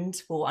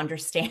gardened will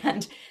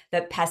understand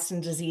that pests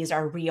and disease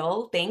are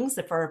real things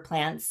for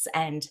plants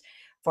and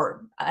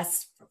for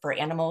us, for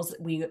animals,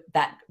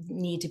 that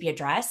need to be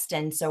addressed.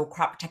 And so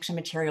crop protection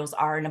materials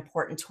are an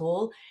important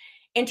tool.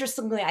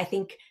 Interestingly, I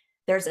think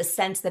there's a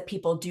sense that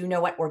people do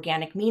know what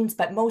organic means,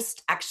 but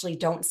most actually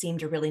don't seem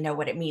to really know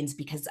what it means,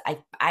 because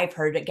I've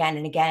heard again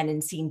and again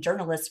and seen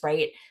journalists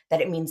write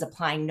that it means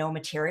applying no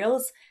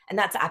materials. And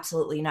that's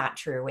absolutely not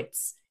true.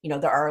 It's,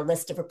 there are a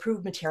list of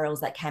approved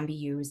materials that can be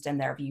used and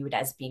they're viewed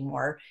as being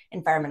more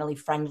environmentally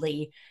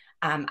friendly.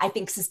 I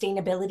think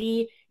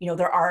sustainability,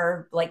 there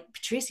are, like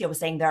Patricia was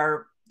saying,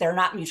 they're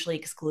not mutually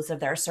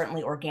exclusive. There are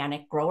certainly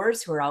organic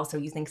growers who are also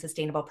using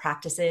sustainable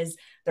practices.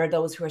 There are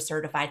those who are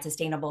certified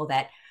sustainable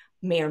that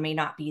may or may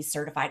not be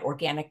certified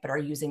organic, but are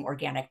using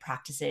organic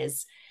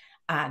practices.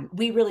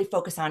 We really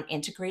focus on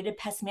integrated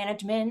pest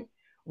management,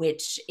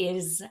 which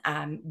is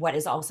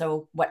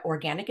what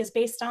organic is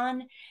based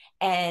on.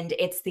 And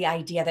it's the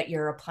idea that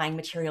you're applying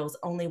materials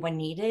only when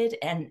needed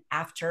and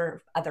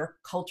after other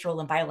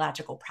cultural and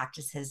biological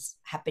practices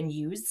have been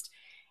used,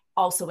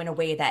 also in a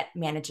way that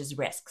manages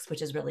risks,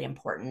 which is really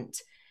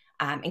important.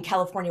 In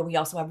California, we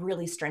also have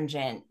really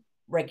stringent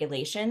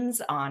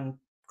regulations on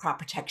crop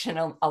protection,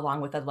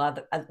 along with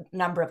a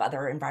number of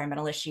other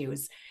environmental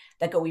issues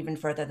that go even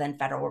further than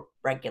federal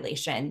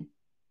regulation.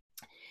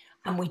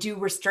 We do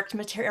restrict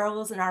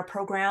materials in our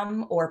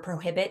program or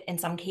prohibit in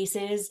some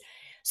cases.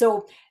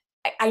 So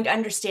I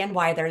understand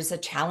why there's a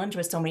challenge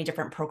with so many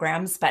different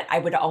programs, but I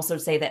would also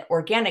say that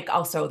organic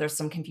also, there's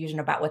some confusion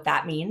about what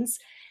that means.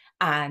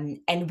 And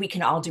we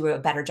can all do a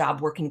better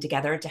job working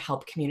together to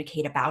help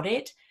communicate about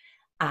it.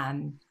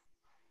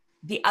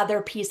 The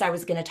other piece I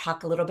was going to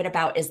talk a little bit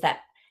about is that,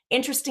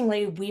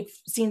 interestingly, we've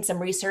done some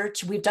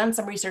research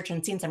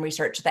and seen some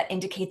research that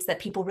indicates that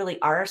people really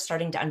are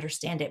starting to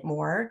understand it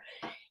more.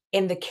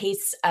 In the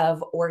case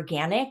of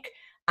organic,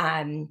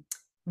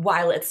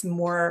 while it's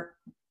more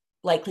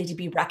likely to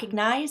be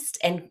recognized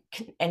and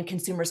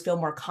consumers feel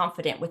more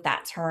confident with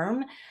that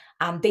term,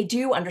 they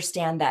do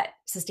understand that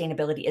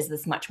sustainability is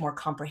this much more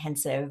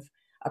comprehensive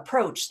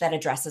approach that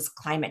addresses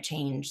climate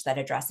change, that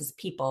addresses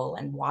people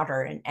and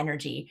water and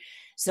energy.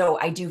 So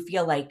I do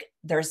feel like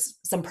there's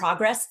some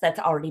progress that's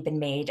already been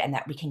made and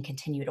that we can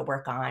continue to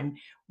work on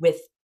with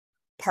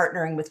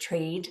partnering with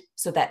trade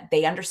so that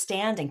they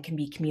understand and can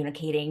be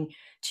communicating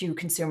to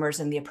consumers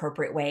in the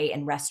appropriate way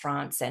in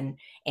restaurants and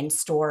in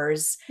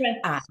stores,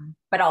 yes.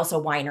 But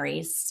also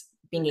wineries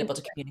being able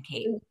to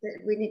communicate.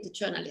 We need the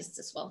journalists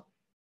as well.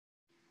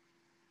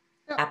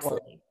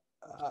 Absolutely.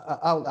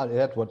 I'll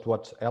add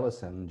what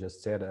Alison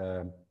just said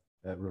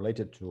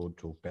related to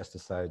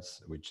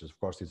pesticides, which of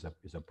course is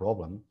a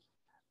problem.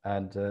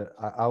 And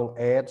I'll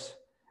add,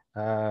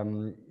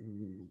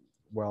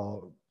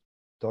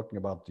 talking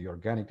about the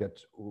organic, that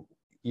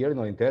here in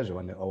Alentejo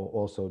and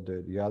also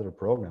the other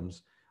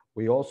programs,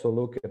 we also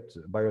look at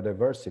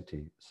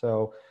biodiversity.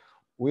 So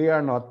we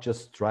are not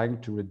just trying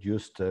to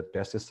reduce the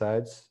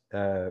pesticides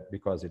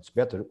because it's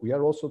better. We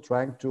are also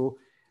trying to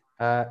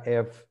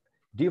have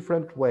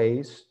different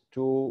ways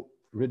to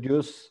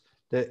reduce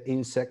the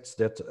insects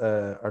that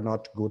are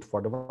not good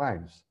for the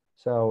vines.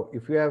 So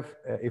if you have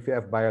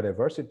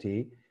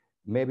biodiversity,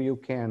 maybe you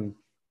can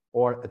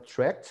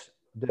attract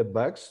the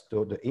bugs,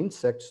 to the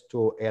insects,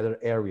 to other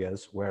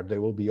areas where they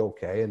will be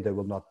okay and they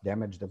will not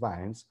damage the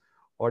vines,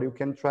 or you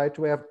can try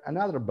to have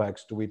another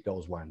bugs to eat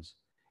those ones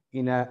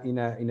in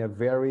a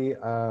very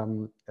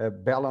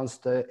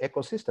balanced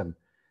ecosystem.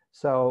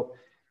 So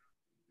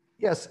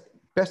yes,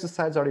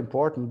 pesticides are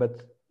important,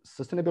 but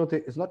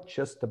sustainability is not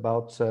just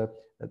about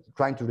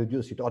trying to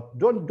reduce it or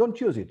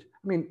don't use it.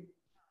 I mean,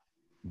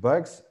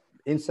 bugs,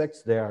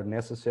 insects, they are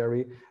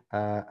necessary.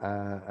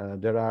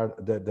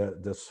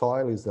 The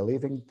soil is a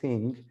living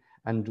thing,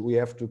 and we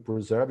have to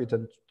preserve it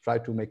and try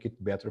to make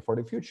it better for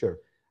the future.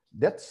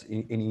 That's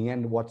in the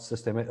end what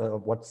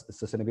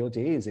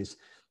sustainability is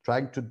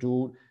trying to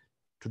do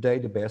today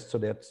the best so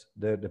that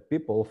the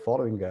people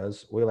following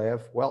us will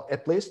have, well,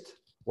 at least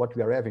what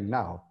we are having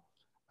now.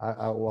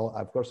 well,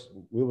 of course,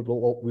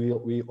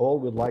 we all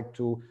would like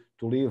to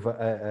leave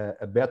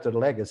a better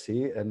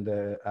legacy, and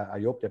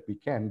I hope that we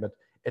can. But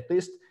at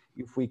least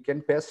if we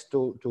can pass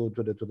to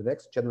the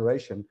next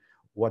generation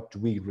what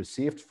we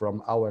received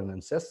from our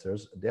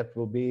ancestors, that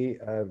will be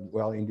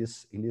well, in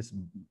these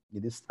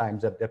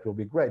times, that will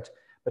be great.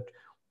 But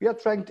we are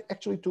trying to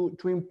actually to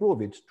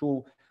improve it,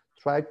 to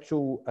try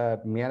to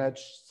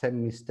manage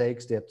some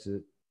mistakes that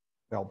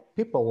well,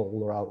 people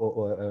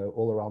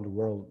all around the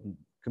world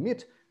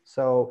commit.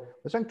 So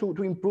we're trying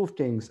to improve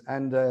things,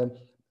 and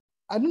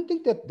I don't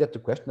think that the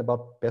question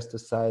about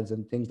pesticides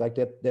and things like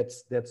that,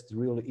 that's the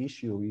real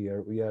issue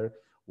here.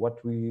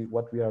 What we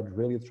are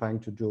really trying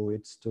to do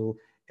is to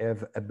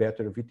have a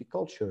better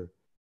viticulture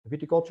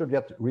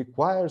that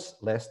requires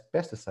less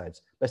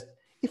pesticides, but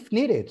if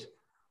needed.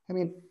 I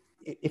mean,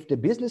 if the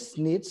business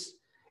needs,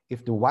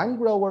 if the wine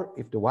grower,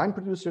 if the wine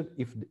producer,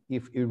 if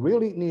he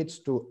really needs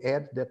to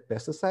add that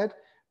pesticide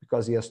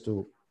because he has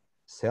to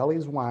sell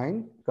his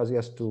wine, because he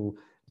has to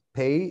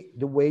pay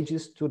the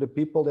wages to the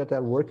people that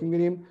are working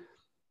with him,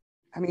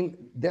 I mean,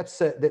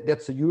 that's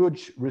a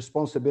huge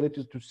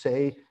responsibility to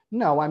say,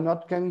 no, I'm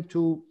not going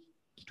to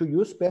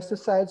use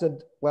pesticides,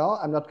 and well,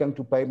 I'm not going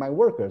to pay my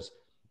workers.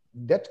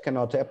 That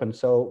cannot happen.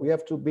 So we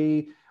have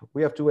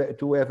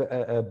to have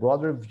a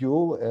broader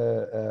view.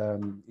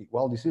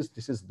 Well, this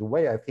is the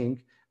way I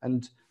think,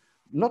 and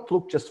not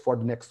look just for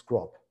the next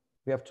crop.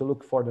 We have to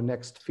look for the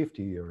next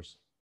 50 years,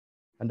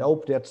 and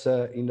hope that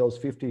in those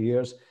 50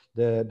 years,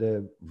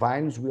 the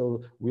vines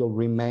will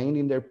remain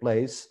in their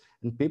place,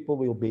 and people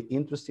will be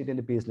interested in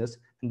the business,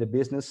 and the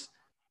business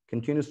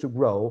continues to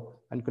grow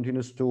and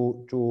continues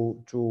to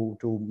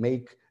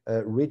make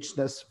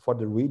richness for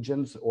the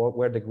regions or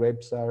where the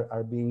grapes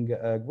are being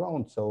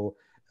grown. So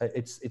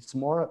it's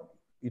more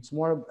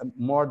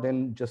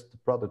than just the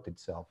product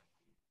itself.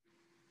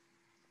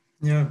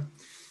 Yeah,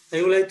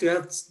 I would like to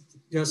add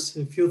just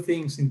a few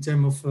things in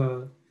terms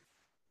of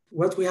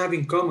what we have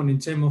in common in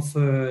terms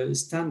of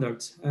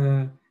standards.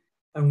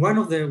 And one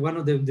of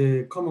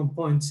the common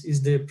points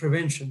is the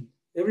prevention.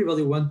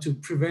 Everybody wants to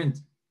prevent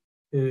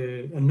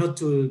and not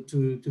to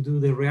do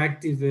the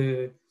reactive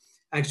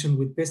action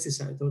with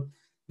pesticides.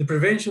 The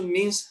prevention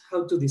means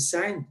how to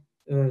design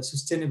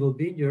sustainable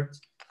vineyards.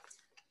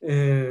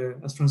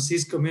 As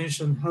Francisco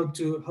mentioned, how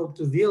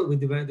to deal with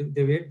the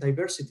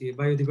biodiversity,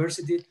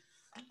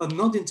 but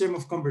not in terms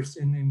of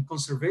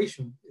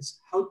conservation. It's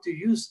how to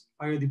use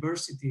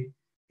biodiversity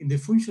in the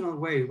functional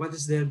way. What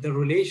is the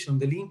relation,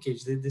 the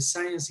linkage, the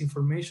science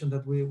information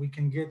that we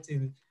can get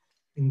in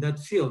that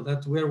field?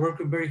 That we are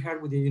working very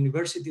hard with the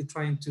university,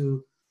 trying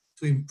to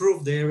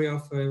improve the area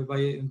of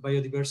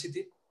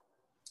biodiversity.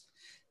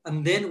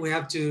 And then we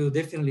have to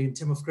definitely, in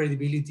terms of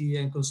credibility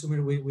and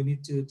consumer, we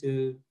need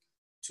to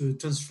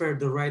transfer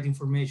the right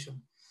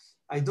information.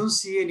 I don't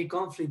see any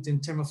conflict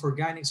in terms of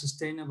organic,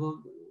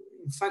 sustainable.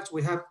 In fact,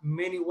 we have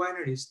many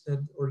wineries,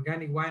 that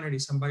organic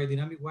wineries and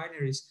biodynamic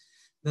wineries,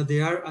 that they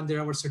are under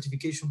our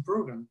certification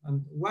program.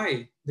 And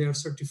why they are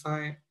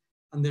certified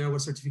under our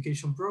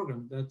certification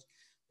program? That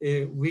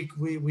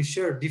we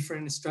share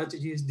different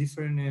strategies,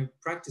 different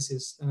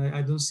practices. And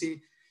I don't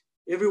see,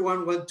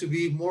 everyone want to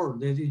be more.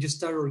 That you just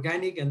start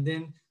organic, and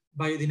then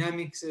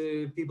biodynamics,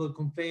 people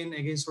complain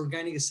against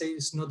organic, say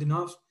it's not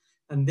enough.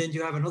 And then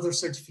you have another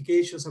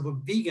certifications of a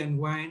vegan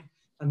wine,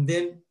 and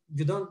then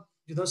you don't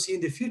see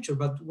in the future.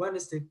 But one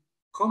is the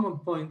common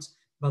point,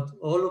 but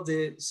all of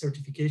the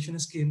certification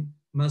scheme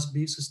must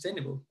be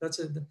sustainable. That's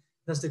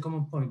the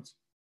common point.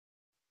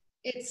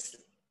 It's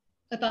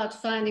about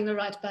finding the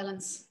right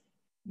balance,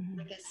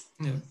 I guess.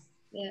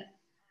 Yeah.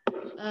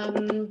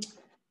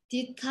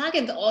 The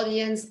target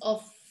audience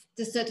of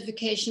the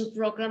certification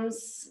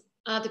programs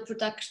are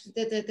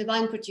the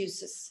wine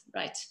producers,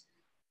 right?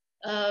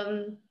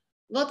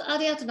 What are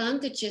the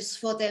advantages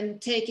for them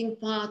taking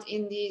part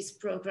in these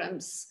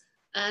programs,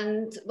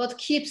 and what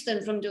keeps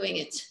them from doing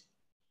it?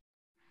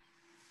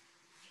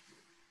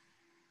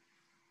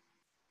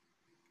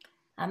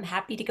 I'm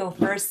happy to go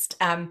first.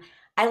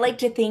 I like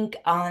to think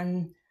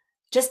on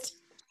just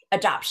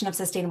adoption of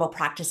sustainable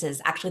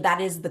practices. Actually,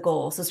 that is the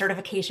goal. So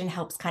certification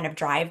helps kind of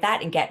drive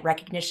that and get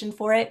recognition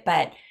for it,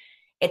 but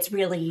it's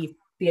really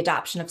the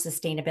adoption of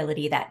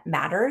sustainability that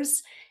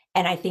matters.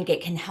 And I think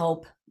it can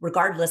help,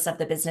 regardless of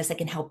the business, it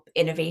can help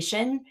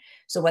innovation.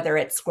 So whether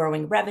it's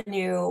growing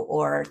revenue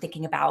or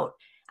thinking about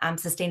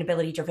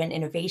sustainability-driven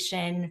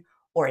innovation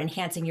or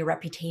enhancing your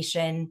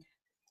reputation.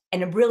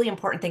 And a really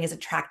important thing is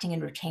attracting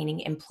and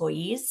retaining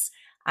employees.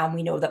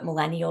 We know that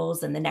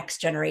millennials and the next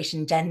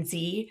generation, Gen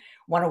Z,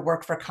 want to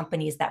work for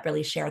companies that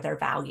really share their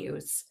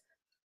values.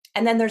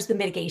 And then there's the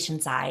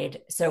mitigation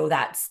side. So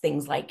that's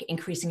things like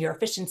increasing your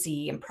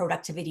efficiency and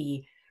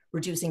productivity,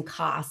 reducing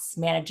costs,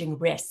 managing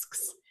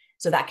risks.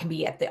 So that can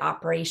be at the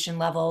operation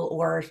level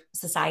or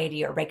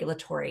society or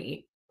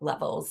regulatory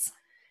levels.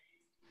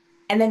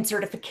 And then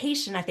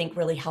certification, I think,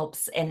 really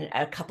helps in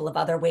a couple of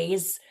other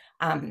ways.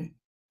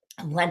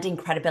 Lending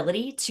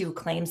credibility to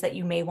claims that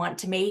you may want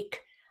to make.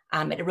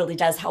 It really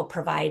does help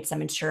provide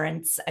some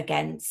insurance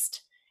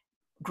against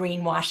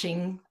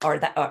greenwashing or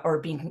that, or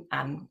being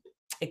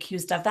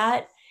accused of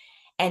that.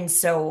 And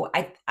so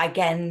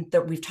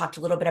we've talked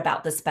a little bit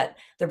about this, but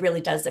there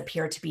really does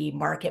appear to be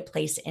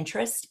marketplace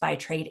interest by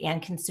trade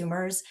and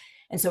consumers.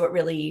 And so it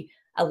really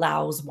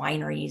allows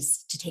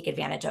wineries to take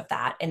advantage of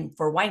that, and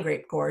for wine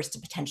grape growers to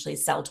potentially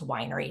sell to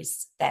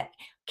wineries that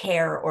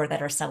care or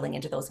that are selling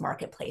into those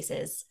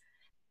marketplaces.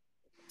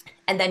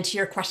 And then to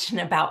your question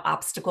about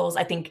obstacles,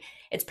 I think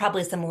it's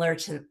probably similar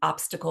to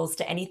obstacles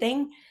to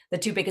anything. The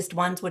two biggest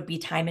ones would be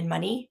time and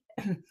money.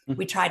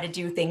 We try to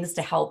do things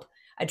to help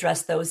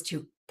address those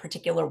two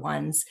particular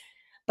ones,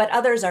 but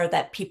others are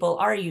that people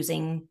are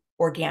using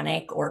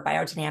organic or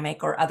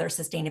biodynamic or other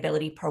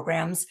sustainability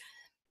programs.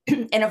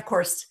 And of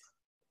course,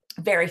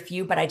 very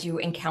few, but I do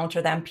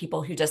encounter them,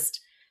 people who just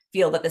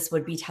feel that this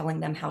would be telling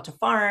them how to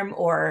farm,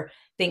 or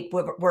think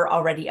we're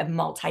already a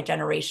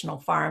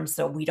multi-generational farm,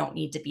 so we don't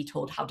need to be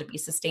told how to be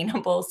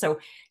sustainable. So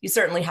you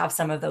certainly have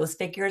some of those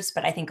figures,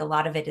 but I think a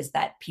lot of it is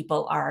that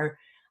people are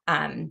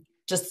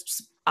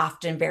just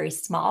often very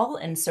small,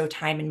 and so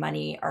time and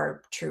money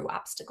are true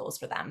obstacles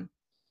for them.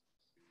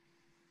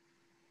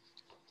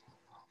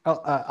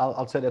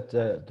 I'll say that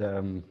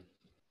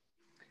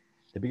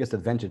the biggest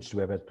advantage to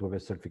have a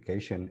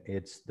certification,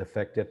 it's the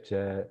fact that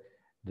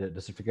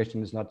the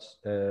certification is not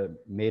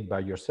made by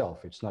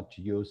yourself. It's not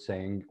you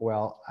saying,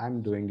 well,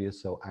 I'm doing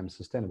this, so I'm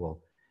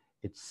sustainable.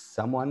 It's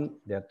someone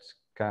that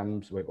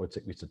comes, or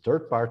it's a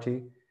third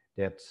party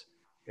that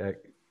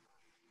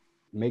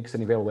makes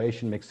an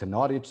evaluation, makes an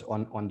audit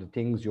on the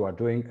things you are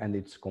doing, and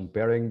it's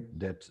comparing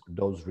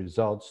those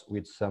results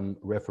with some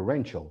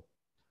referential.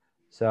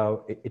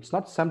 So it's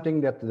not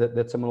something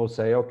that someone will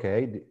say,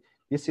 okay,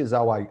 this is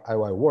how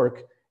I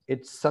work.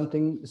 It's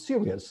something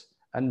serious,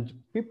 and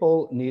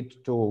people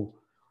need to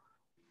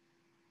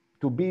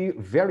be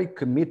very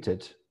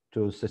committed to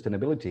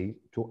sustainability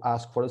to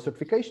ask for a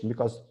certification,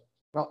 because,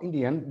 well, in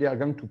the end, they are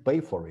going to pay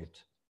for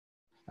it.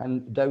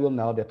 And they will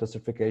know that the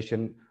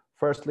certification,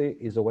 firstly,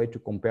 is a way to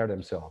compare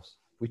themselves,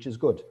 which is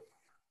good.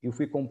 If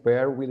we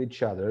compare with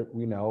each other,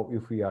 we know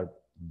if we are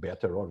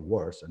better or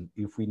worse, and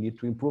if we need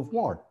to improve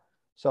more.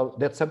 So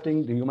that's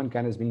something the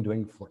humankind has been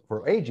doing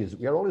for ages.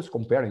 We are always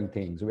comparing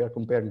things. We are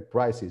comparing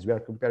prices. We are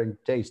comparing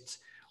tastes.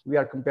 We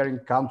are comparing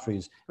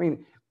countries. I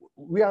mean,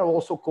 we are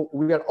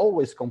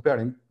always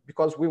comparing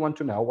because we want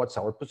to know what's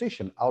our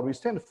position. How do we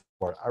stand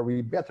for? Are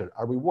we better?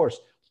 Are we worse?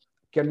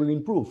 Can we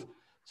improve?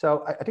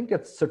 So I think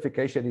that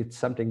certification is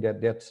something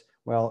that's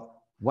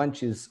well,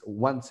 once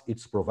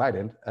it's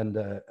provided, and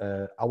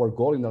our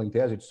goal in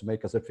Alentejo is to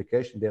make a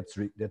certification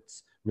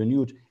that's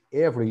renewed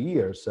every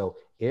year. So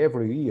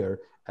every year,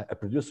 a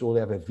producer will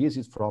have a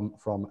visit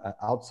from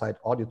outside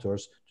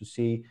auditors to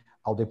see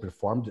how they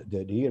performed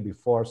the year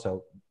before.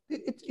 So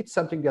it's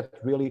something that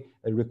really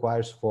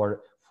requires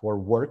for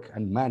work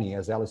and money,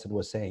 as Alison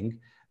was saying.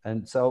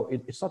 And so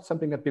it's not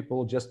something that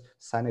people just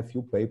sign a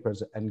few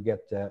papers and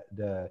get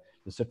the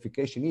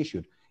certification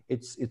issued.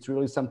 It's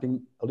really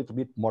something a little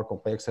bit more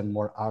complex and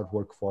more hard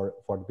work for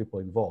the people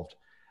involved.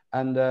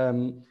 And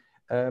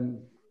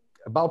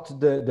about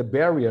the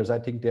barriers, I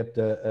think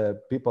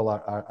that people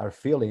are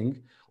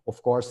feeling.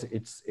 Of course,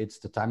 it's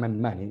the time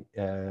and money.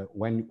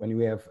 When you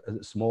have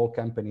small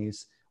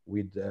companies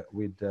with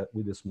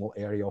a small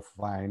area of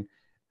vine,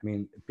 I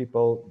mean,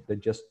 people, they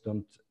just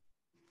don't,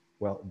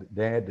 well,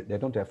 they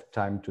don't have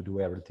time to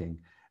do everything.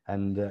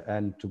 And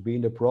to be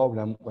in the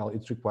program, well,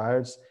 it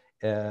requires,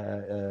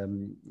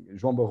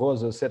 João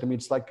Barroso said to me,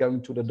 it's like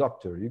going to the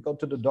doctor. You go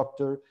to the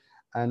doctor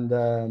and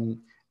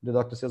the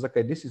doctor says,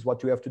 okay, this is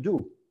what you have to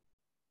do.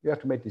 You have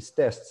to make these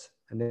tests,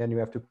 and then you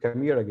have to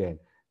come here again.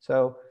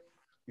 So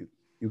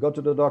you go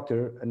to the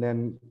doctor, and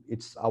then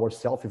it's our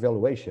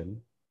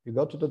self-evaluation. You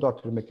go to the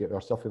doctor to make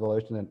your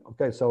self-evaluation, and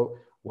okay, so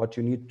what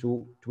you need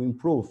to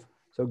improve.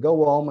 So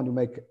go home and you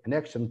make an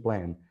action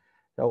plan.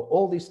 So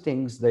all these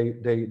things, they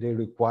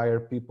require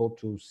people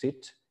to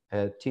sit,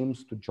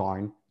 teams to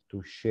join,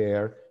 to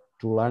share,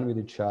 to learn with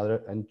each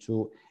other, and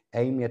to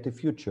aim at the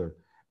future.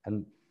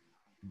 And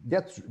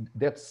that's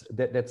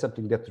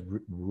something that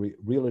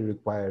really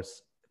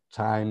requires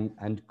time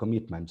and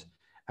commitment.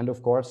 And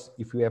of course,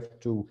 if you have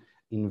to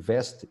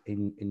invest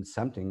in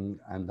something,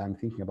 and I'm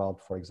thinking about,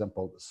 for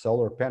example,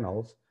 solar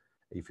panels,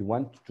 if you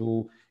want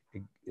to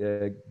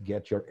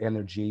get your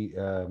energy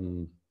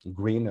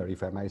greener,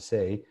 if I might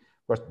say,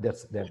 of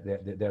course,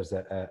 there's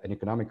an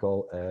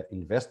economical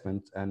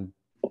investment, and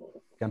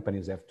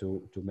companies have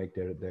to make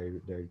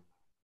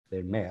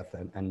their math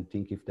and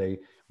think if they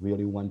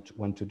really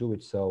want to do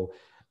it. So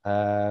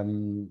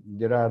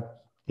there are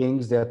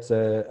things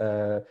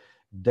that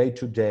day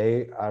to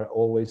day are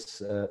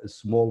always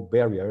small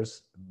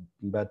barriers,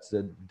 but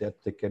that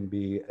they can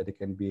be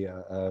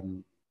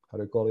how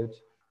do you call it?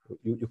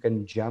 You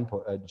can jump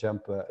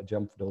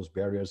those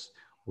barriers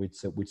with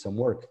some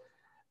work.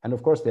 And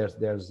of course,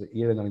 there's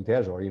here in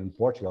Alentejo or in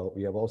Portugal,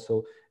 we have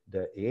also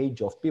the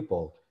age of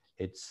people.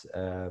 It's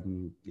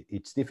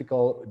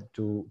difficult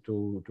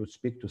to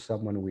speak to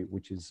someone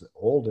which is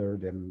older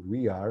than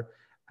we are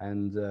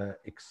and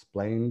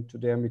explain to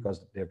them,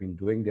 because they've been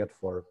doing that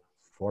for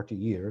 40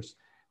 years,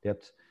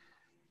 that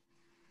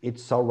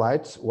it's all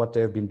right what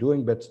they've been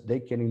doing, but they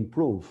can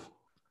improve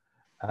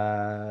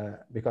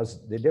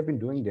because they've been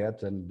doing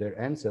that and their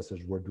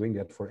ancestors were doing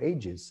that for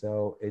ages.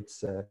 So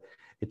it's a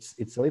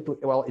little,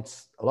 well,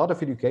 it's a lot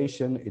of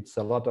education, it's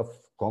a lot of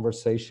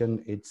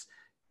conversation, it's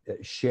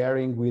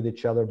sharing with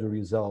each other the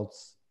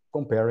results,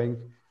 comparing.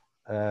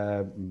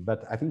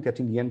 But I think that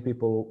in the end,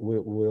 people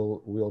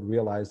will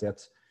realize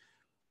that,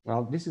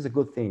 well, this is a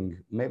good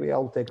thing. Maybe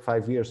I'll take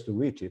 5 years to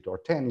reach it or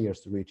 10 years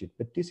to reach it,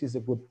 but this is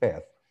a good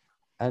path.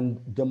 And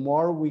the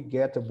more we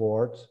get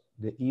aboard,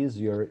 the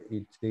easier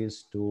it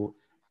is to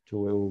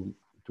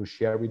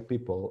share with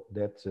people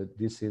that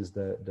this is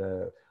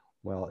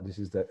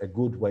a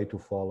good way to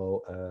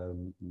follow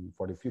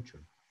for the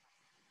future.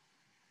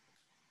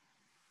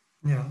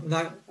 Yeah,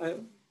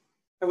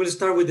 I will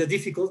start with the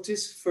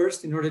difficulties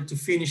first in order to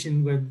finish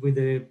with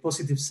the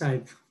positive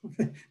side,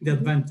 the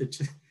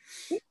advantage.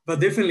 But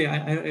definitely,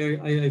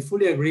 I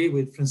fully agree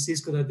with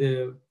Francisco that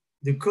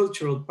the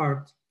cultural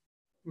part,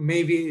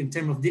 maybe in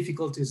terms of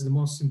difficulty, is the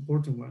most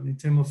important one. In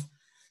terms of,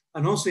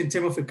 and also in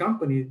terms of a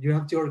company, you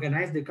have to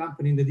organize the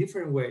company in a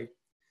different way.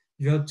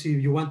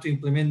 You want to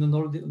implement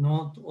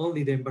not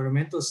only the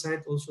environmental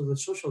side, also the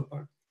social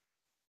part.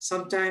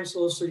 Sometimes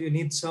also you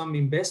need some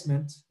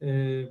investment,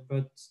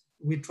 but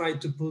we try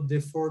to put the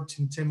effort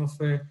in terms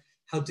of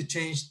how to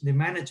change the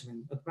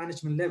management at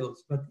management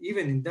levels. But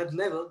even in that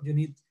level, you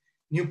need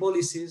new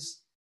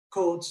policies,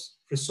 codes,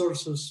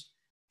 resources,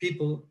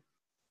 people.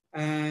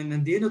 And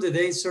at the end of the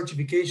day,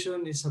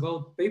 certification is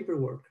about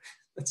paperwork.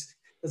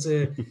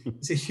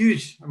 It's a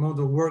huge amount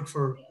of work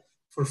for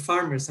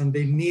farmers, and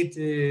they need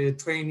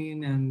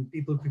training and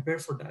people prepare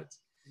for that.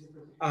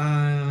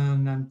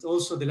 And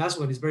also the last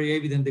one is very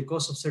evident, the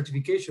cost of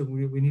certification.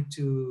 We need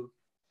to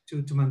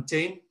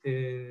maintain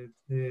the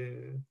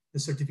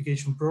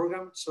certification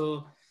program.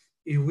 So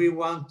if we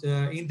want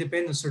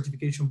independent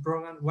certification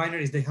program,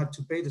 wineries, they have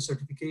to pay the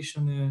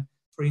certification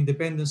for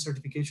independent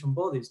certification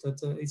bodies. That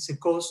it's a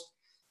cost,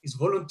 it's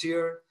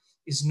volunteer,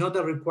 it's not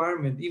a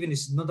requirement, even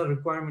it's not a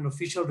requirement,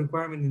 official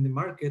requirement in the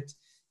market,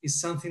 is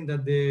something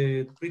that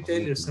the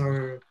retailers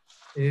are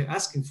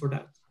asking for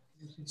that.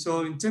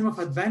 So in terms of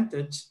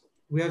advantage,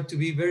 we have to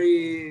be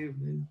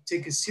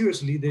take it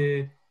seriously,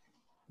 the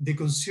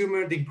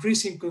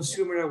increasing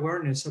consumer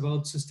awareness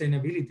about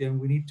sustainability, and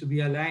we need to be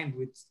aligned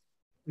with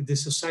the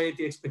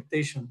society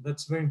expectation.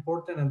 That's very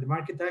important. And the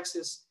market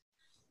access,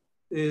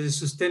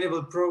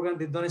 sustainable program,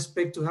 they don't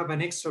expect to have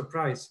an extra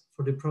price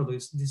for the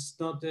products. This is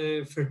not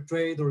a fair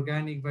trade,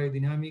 organic,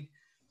 biodynamic.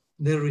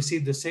 They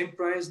receive the same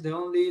price. The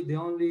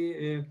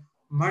only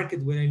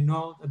market where I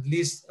know, at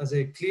least as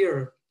a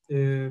clear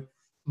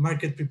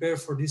market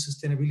prepared for this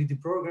sustainability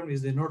program,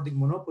 is the Nordic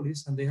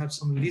monopolies, and they have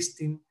some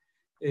listing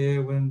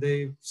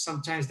when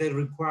sometimes they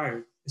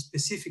require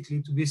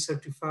specifically to be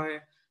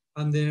certified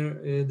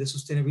under the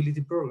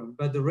sustainability program.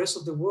 But the rest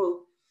of the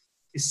world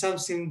is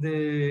something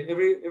that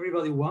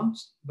everybody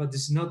wants, but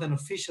it's not an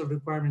official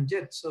requirement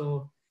yet.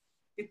 So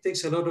it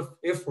takes a lot of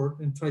effort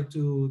and try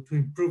to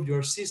improve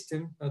your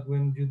system, but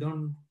when you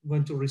don't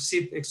want to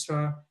receive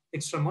extra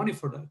money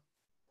for that.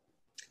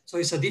 So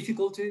it's a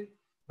difficulty,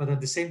 but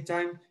at the same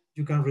time,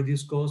 you can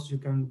reduce costs, you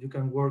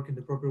can work in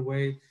the proper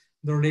way,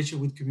 the relation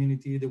with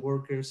community, the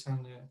workers,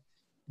 and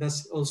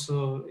that's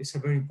also is a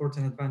very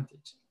important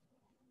advantage.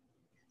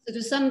 So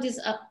to sum this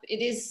up,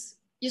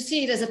 you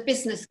see it as a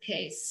business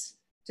case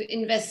to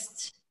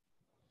invest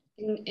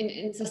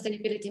in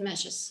sustainability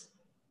measures.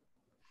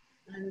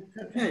 And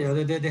yeah,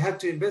 they have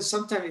to invest.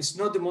 Sometimes it's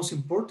not the most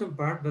important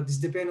part, but it's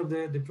depend on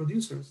the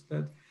producers.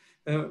 That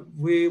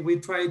we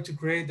try to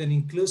create an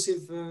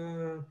inclusive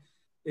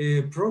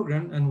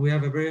program, and we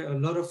have a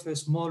lot of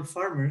small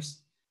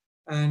farmers,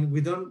 and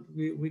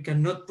we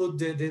cannot put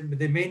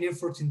the main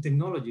efforts in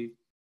technology.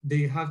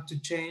 They have to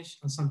change,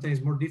 and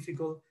sometimes more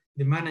difficult,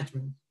 the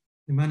management,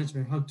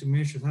 how to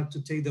measure, how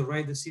to take the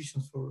right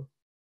decisions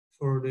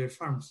for their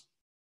farms.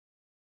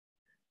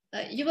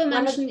 You were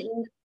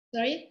mentioning,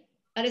 sorry?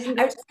 I was just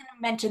going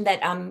to mention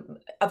that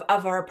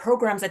of our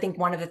programs, I think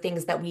one of the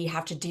things that we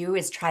have to do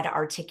is try to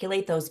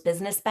articulate those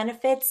business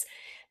benefits,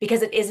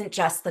 because it isn't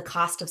just the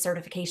cost of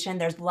certification.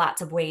 There's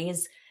lots of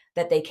ways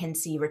that they can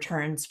see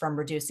returns from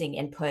reducing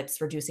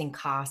inputs, reducing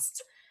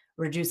costs,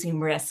 reducing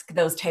risk.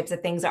 Those types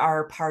of things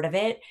are part of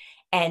it.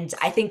 And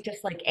I think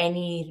just like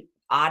any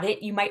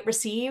audit you might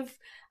receive,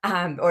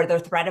 or the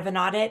threat of an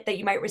audit that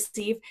you might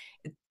receive,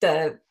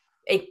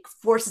 it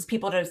forces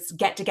people to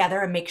get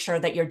together and make sure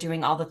that you're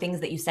doing all the things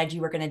that you said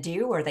you were going to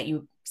do, or that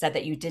you said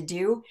that you did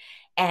do,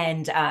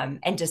 and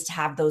just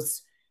have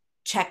those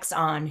checks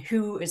on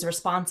who is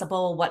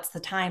responsible, what's the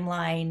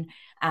timeline.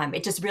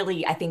 It just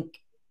really, I think,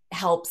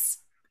 helps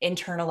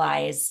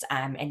internalize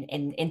and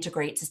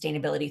integrate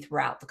sustainability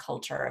throughout the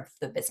culture of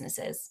the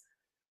businesses.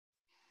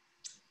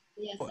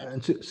 Yes.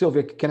 And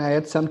Sylvia, can I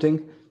add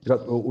something?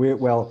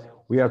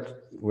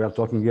 We are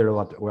talking here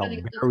about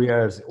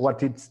barriers,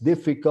 what it's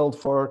difficult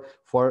for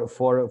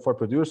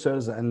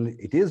producers, and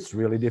it is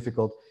really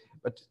difficult.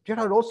 But there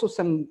are also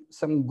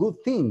some good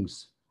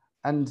things.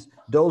 And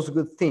those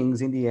good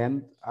things in the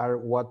end are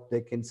what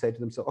they can say to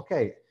themselves,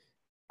 okay,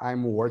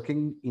 I'm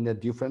working in a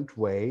different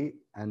way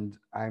and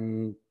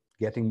I'm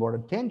getting more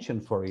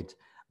attention for it.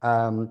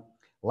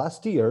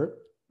 Last year,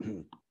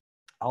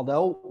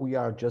 although we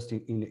are just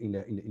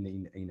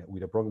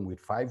with a program with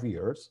 5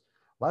 years,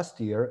 last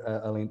year,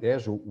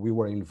 Alentejo, we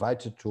were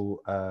invited to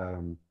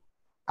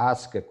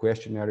ask a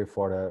questionnaire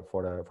for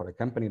a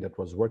company that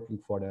was working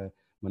for the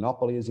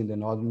monopolies in the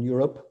Northern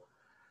Europe.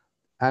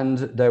 And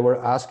they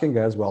were asking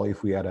us, well,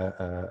 if we had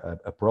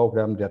a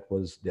program that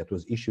was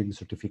issuing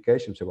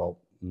certifications. So, well,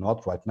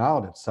 not right now.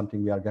 That's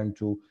something we are going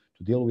to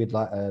deal with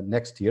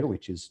next year,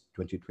 which is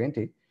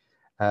 2020.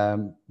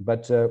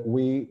 But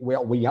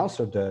we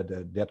answered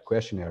that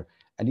questionnaire,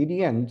 and in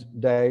the end,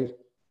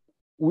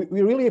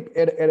 we really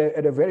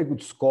had a very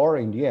good score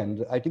in the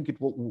end. I think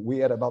we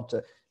had about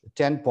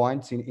 10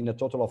 points in a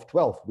total of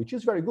 12, which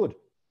is very good.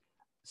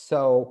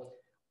 So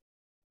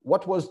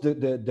what was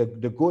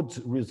the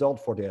good result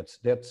for that?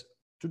 That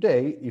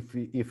today,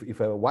 if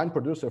a wine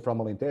producer from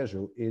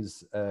Alentejo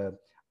is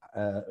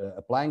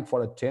applying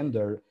for a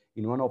tender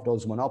in one of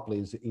those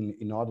monopolies in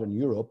Northern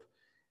Europe,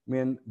 I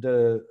mean,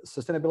 the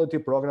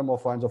sustainability program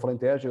of Wines of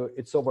Alentejo,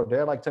 it's over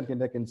there like something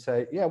they can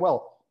say, yeah,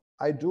 well,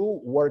 I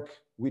do work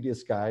with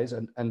these guys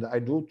and I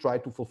do try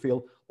to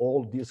fulfill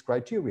all these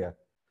criteria.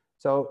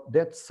 So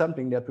that's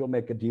something that will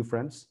make a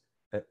difference,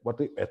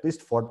 at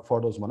least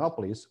for those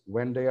monopolies,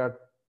 when they are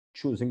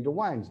choosing the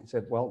wines. He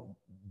said, well,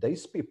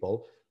 these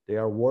people, they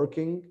are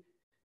working,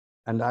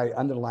 and I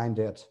underline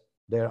that,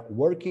 they're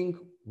working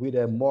with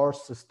a more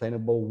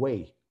sustainable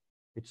way.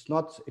 It's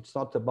not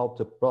about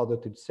the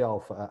product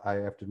itself, I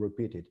have to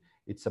repeat it.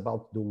 It's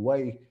about the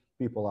way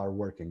people are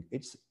working.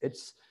 It's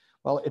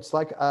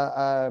like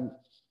the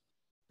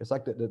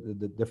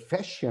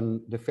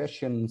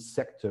fashion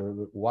sector,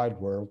 the wide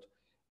world,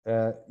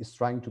 is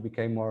trying to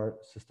become more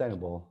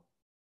sustainable.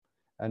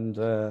 And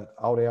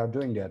how they are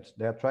doing that?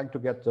 They are trying to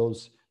get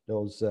those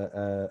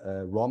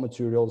raw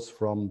materials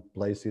from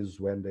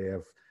places when they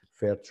have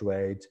fair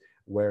trade,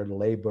 where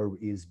labor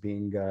is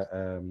being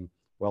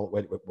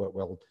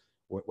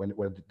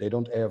when they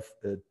don't have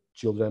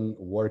children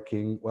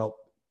working. Well,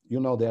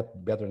 you know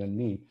that better than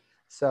me.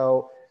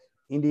 So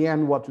in the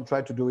end, what we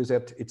try to do is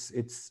that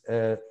it's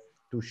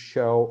to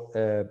show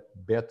a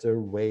better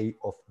way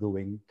of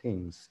doing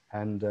things,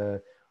 and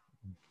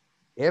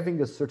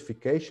having a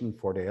certification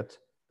for that.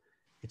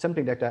 It's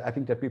something that I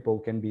think that people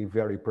can be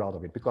very proud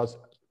of it, because,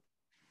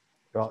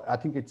 well, I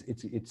think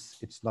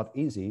it's not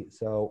easy.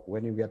 So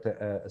when you get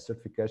a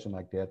certification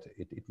like that,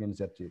 it means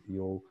that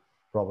you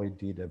probably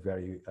did a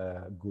very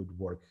good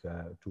work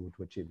to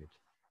achieve it.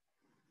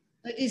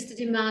 It is the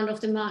demand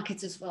of the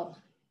markets as well,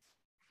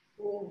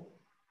 who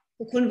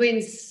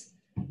convince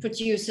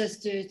producers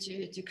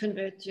to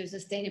convert to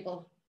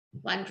sustainable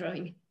wine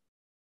growing.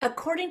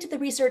 According to the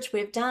research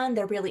we've done,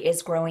 there really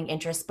is growing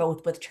interest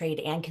both with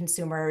trade and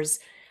consumers.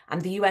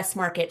 The US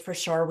market, for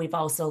sure. We've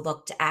also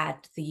looked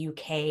at the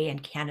UK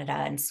and Canada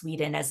and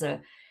Sweden as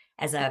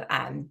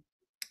an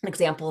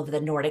example of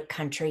the Nordic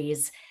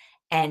countries.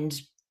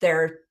 And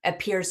there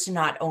appears to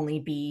not only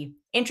be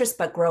interest,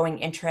 but growing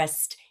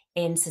interest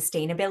in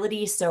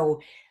sustainability.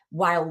 So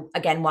while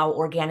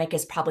organic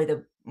is probably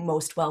the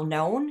most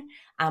well-known,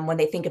 when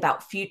they think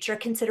about future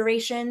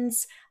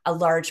considerations, a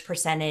large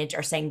percentage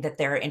are saying that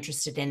they're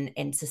interested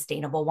in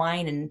sustainable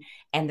wine.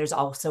 And there's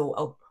also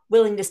a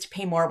willingness to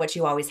pay more, which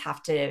you always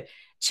have to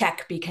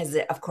check, because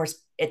of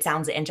course it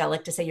sounds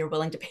angelic to say you're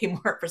willing to pay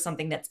more for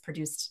something that's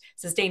produced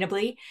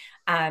sustainably.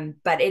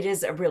 But it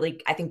is a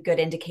really, I think, good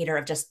indicator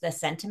of just the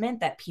sentiment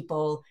that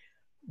people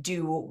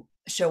do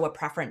show a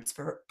preference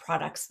for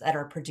products that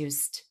are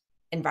produced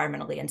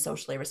environmentally and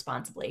socially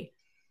responsibly.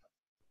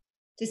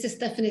 This is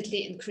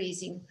definitely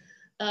increasing.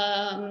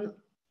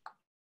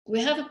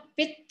 We have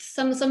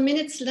some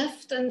minutes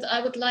left, and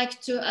I would like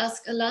to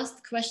ask a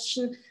last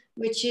question,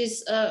 which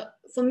is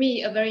for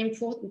me a very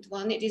important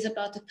one. It is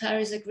about the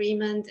Paris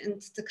Agreement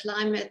and the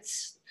climate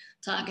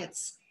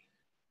targets.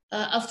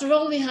 After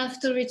all, we have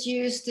to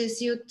reduce the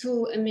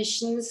CO2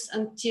 emissions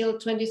until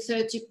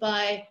 2030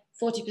 by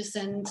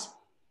 40%.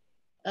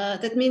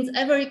 That means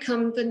every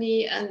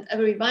company and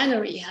every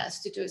winery has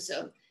to do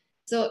so.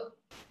 So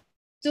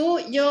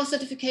do your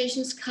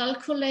certifications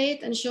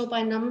calculate and show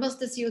by numbers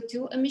the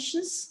CO2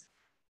 emissions,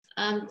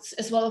 and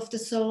as well as the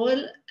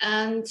soil?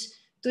 And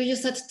do you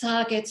set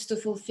targets to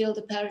fulfill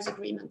the Paris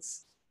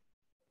agreements?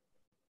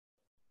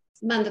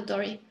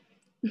 Mandatory.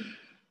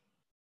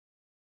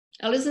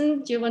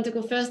 Alison, do you want to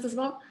go first as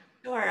well?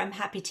 Sure, I'm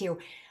happy to.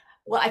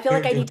 Well, I feel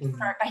like I need to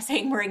start by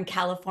saying we're in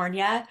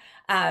California,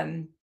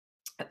 and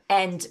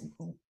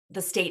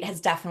the state has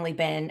definitely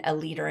been a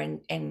leader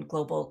in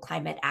global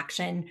climate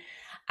action.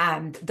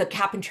 The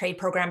Cap and Trade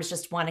program is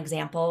just one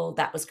example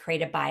that was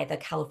created by the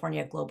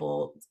California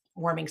Global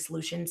Warming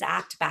Solutions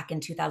Act back in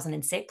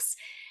 2006.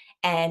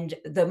 And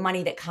the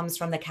money that comes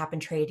from the cap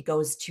and trade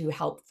goes to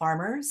help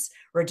farmers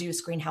reduce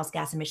greenhouse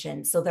gas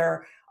emissions. So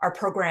there are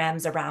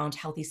programs around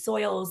healthy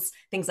soils,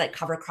 things like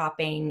cover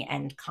cropping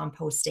and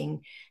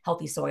composting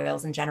healthy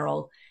soils in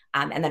general,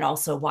 and then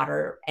also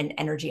water and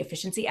energy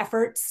efficiency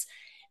efforts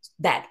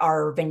that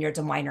our vineyards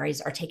and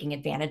wineries are taking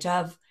advantage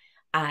of.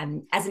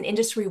 As an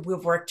industry,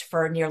 we've worked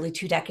for nearly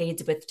 2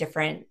 decades with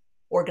different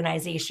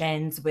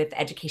organizations, with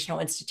educational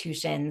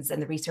institutions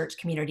and the research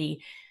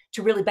community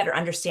to really better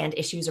understand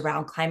issues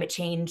around climate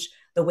change,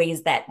 the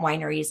ways that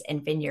wineries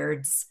and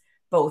vineyards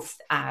both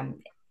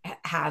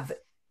have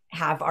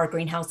our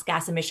greenhouse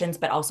gas emissions,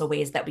 but also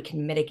ways that we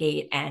can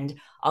mitigate and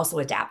also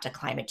adapt to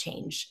climate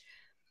change.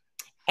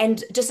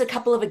 And just a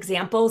couple of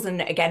examples,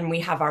 and again, we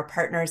have our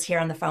partners here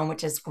on the phone,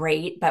 which is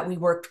great, but we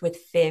worked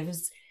with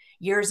FIVs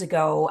years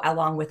ago,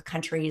 along with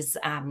countries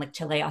like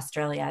Chile,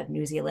 Australia,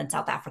 New Zealand,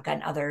 South Africa,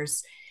 and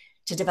others,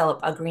 to develop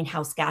a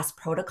greenhouse gas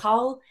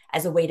protocol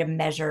as a way to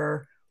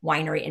measure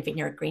winery and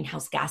vineyard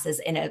greenhouse gases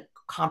in a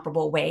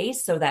comparable way,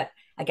 so that,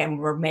 again,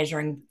 we're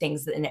measuring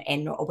things in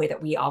a way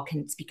that we all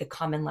can speak a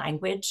common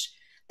language.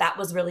 That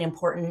was really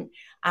important.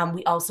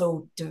 We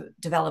also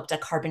developed a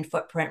carbon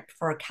footprint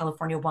for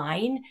California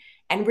wine.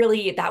 And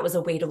really, that was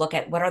a way to look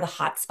at what are the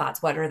hot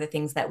spots, what are the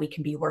things that we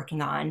can be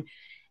working on.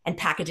 And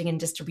packaging and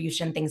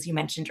distribution, things you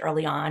mentioned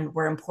early on,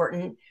 were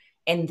important.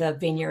 In the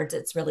vineyards,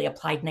 it's really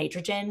applied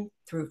nitrogen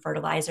through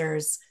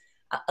fertilizers.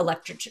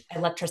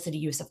 Electricity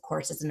use, of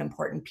course, is an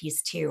important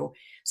piece too.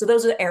 So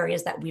those are the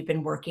areas that we've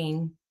been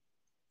working.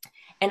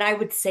 And I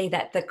would say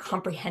that the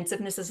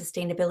comprehensiveness of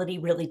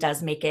sustainability really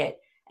does make it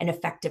an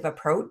effective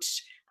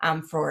approach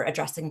for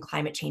addressing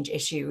climate change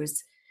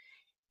issues.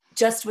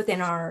 Just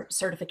within our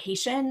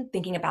certification,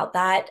 thinking about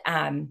that,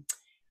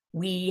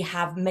 we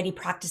have many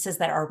practices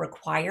that are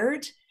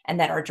required and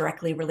that are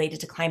directly related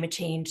to climate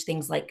change,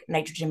 things like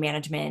nitrogen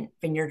management,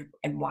 vineyard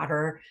and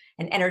water,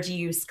 and energy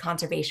use,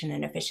 conservation,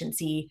 and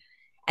efficiency.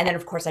 And then,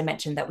 of course, I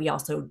mentioned that we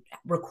also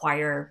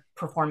require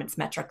performance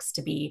metrics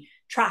to be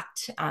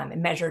tracked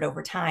and measured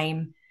over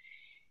time.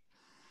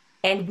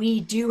 And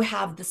we do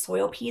have the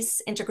soil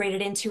piece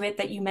integrated into it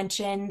that you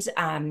mentioned.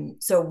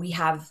 So we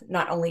have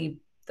not only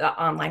the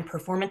online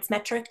performance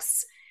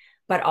metrics,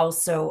 but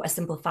also a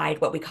simplified,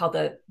 what we call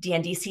the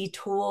DNDC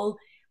tool,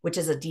 which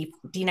is a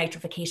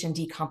denitrification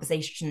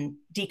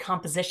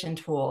decomposition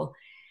tool.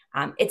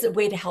 It's a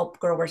way to help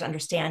growers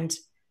understand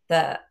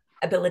the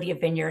ability of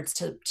vineyards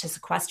to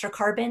sequester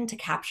carbon, to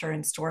capture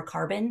and store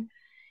carbon.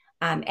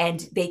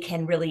 And they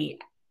can really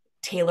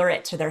tailor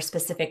it to their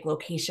specific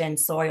location,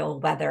 soil,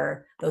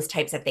 weather, those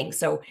types of things.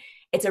 So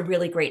it's a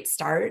really great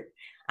start.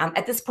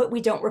 At this point,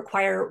 we don't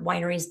require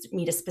wineries to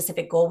meet a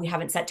specific goal. We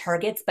haven't set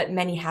targets, but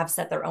many have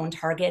set their own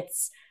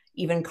targets,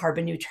 even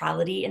carbon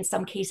neutrality in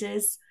some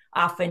cases,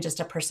 often just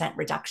a %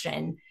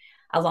 reduction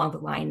along the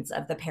lines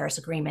of the Paris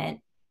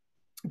Agreement.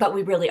 But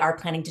we really are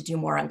planning to do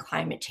more on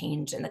climate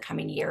change in the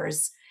coming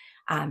years,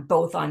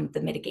 both on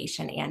the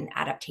mitigation and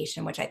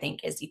adaptation, which I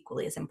think is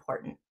equally as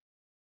important.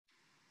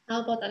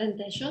 How about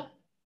Alentejo?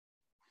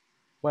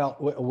 Well,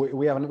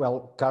 we haven't.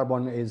 Well,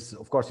 carbon is,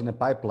 of course, in a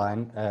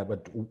pipeline,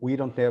 but we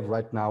don't have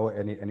right now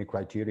any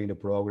criteria in the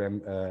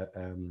program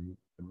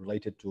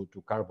related to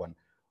carbon.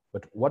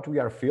 But what we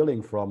are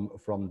feeling from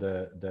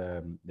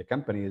the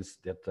companies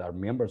that are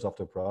members of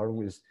the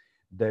program is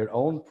their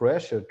own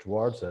pressure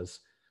towards us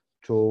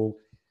to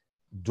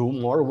do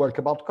more work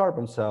about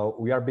carbon. So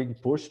we are being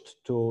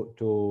pushed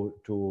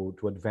to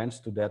advance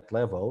to that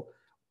level.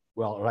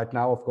 Well, right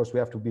now, of course, we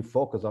have to be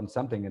focused on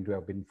something, and we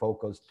have been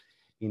focused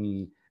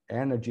in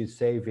energy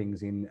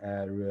savings, in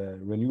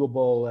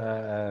renewable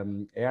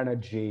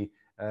energy,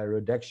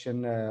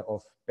 reduction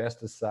of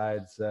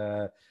pesticides,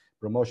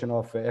 promotion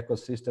of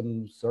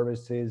ecosystem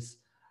services,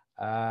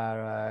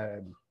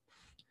 the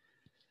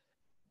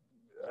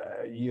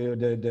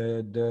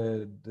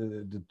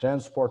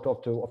transport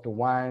of the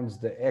wines,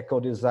 the eco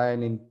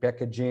design in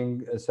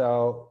packaging.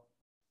 So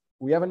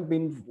we haven't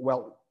been,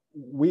 well,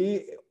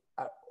 we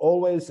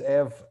always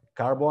have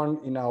carbon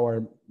in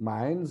our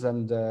minds,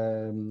 and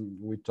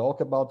we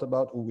talk a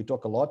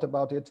lot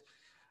about it,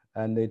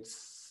 and it's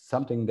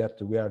something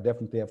that we are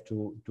definitely have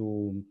to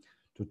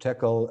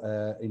tackle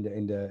in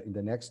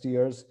the next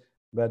years.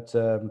 But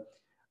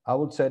I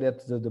would say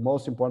that the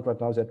most important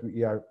right now is that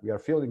we are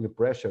feeling the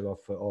pressure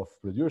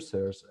of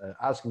producers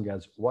asking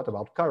us, what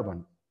about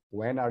carbon?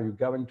 When are you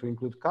going to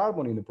include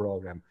carbon in the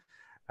program?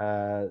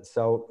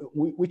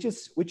 Which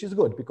is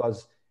good,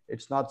 because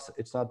it's not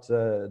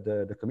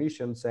the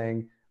Commission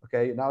saying,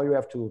 okay, now you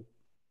have to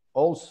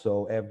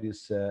also have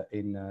this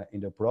in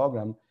the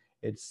program.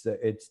 It's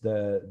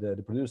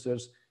the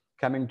producers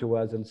coming to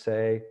us and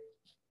say,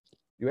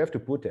 you have to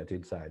put that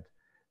inside,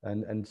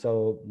 and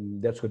so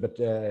that's good. But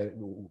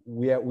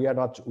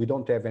we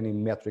don't have any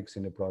metrics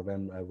in the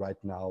program right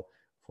now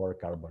for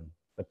carbon.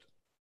 But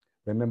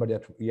remember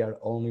that we are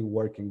only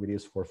working with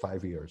this for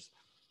 5 years.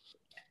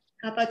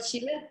 How about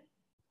Chile?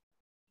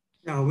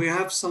 Now we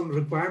have some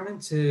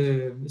requirements,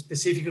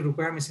 specific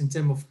requirements in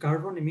terms of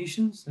carbon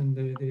emissions, and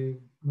they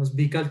must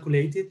be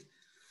calculated.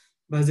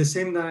 But at the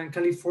same time, in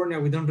California,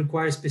 we don't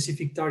require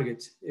specific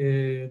targets.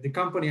 The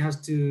company has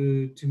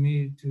to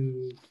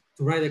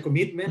write a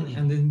commitment,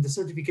 and then the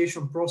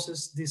certification process,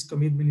 this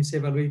commitment is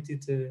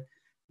evaluated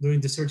during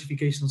the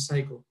certification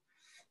cycle.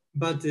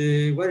 But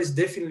what is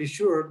definitely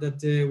sure that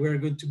we're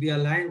going to be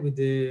aligned with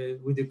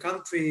the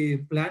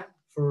country plan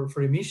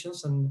for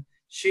emissions, and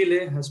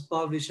Chile has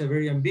published a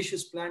very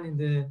ambitious plan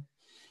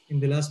in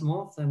the last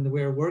month, and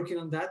we are working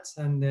on that.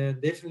 And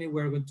definitely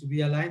we're going to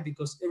be aligned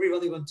because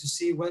everybody wants to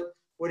see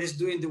what is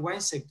doing the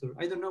wine sector.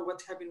 I don't know what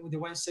happened with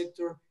the wine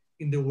sector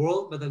in the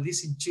world, but at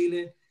least in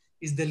Chile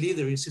is the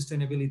leader in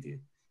sustainability.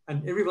 And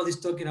everybody's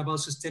talking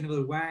about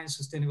sustainable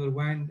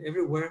wine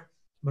everywhere,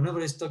 but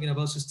nobody's talking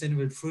about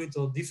sustainable fruit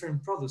or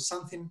different products.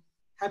 Something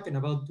happened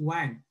about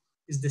wine.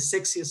 It's the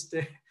sexiest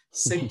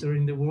sector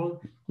in the world.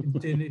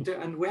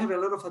 And we have a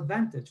lot of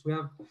advantage. We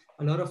have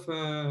a lot of,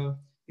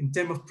 in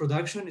terms of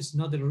production, it's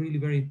not really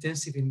very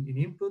intensive in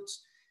inputs.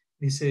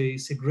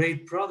 It's a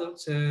great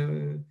product.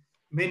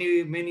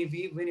 Many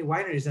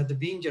wineries at the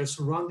vineyards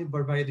surrounded by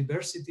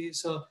biodiversity.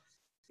 So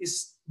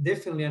it's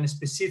definitely a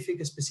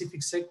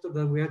specific sector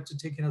that we have to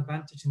take an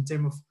advantage in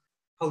terms of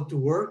how to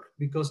work,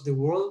 because the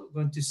world is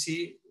going to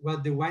see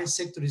what the wine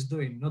sector is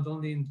doing, not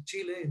only in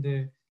Chile,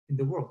 in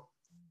the world.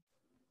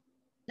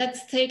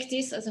 Let's take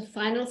this as a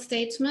final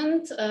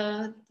statement.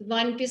 The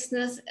wine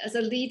business as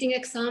a leading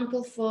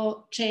example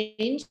for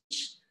change,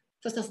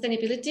 for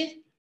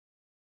sustainability.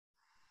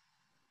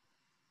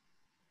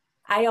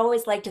 I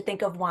always like to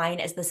think of wine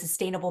as the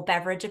sustainable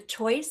beverage of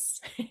choice,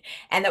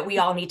 and that we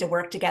all need to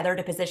work together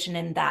to position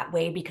in that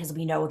way, because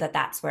we know that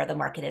that's where the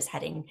market is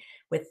heading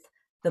with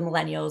the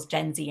millennials,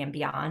 Gen Z and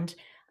beyond.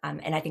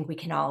 And I think we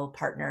can all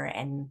partner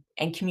and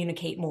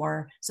communicate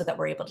more so that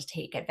we're able to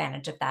take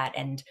advantage of that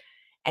and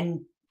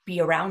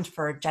be around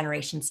for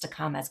generations to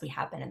come as we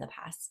have been in the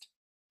past.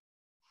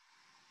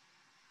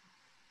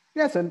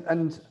 Yes,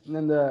 and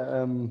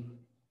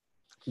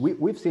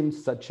we've seen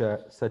such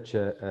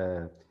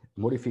a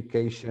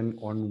modification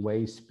on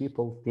ways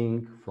people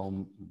think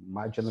from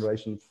my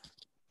generation,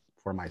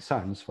 for my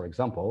sons, for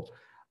example.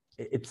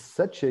 It's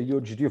such a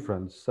huge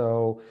difference.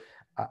 So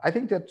I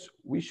think that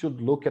we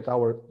should look at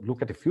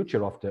the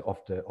future of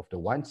the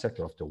wine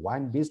sector, of the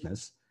wine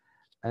business,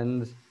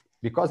 and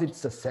because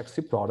it's a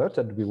sexy product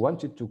and we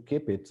wanted to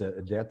keep it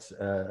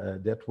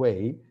that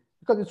way,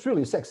 because it's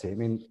really sexy. I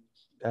mean,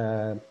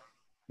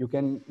 you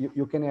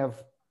can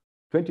have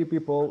 20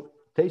 people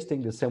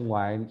tasting the same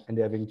wine and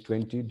having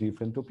 20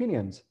 different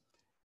opinions.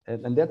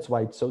 And that's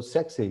why it's so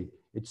sexy.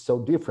 It's so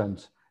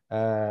different.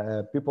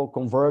 People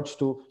converge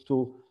to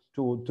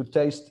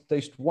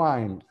taste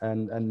wine,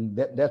 and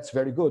that's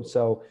very good.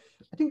 So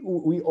I think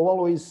we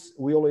always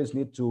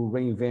need to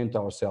reinvent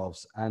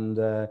ourselves. And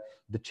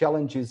the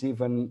challenge is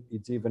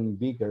even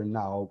bigger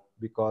now,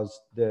 because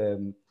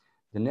the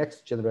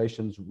next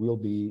generations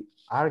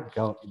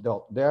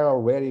they're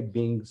already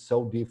being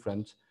so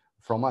different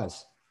from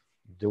us.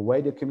 The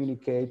way they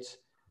communicate,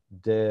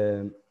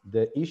 the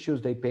issues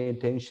they pay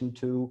attention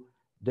to,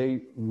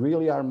 they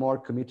really are more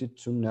committed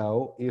to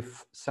know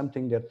if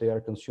something that they are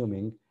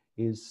consuming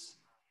is,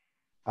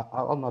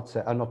 I'll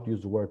not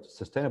use the word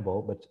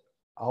sustainable, but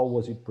how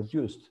was it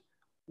produced?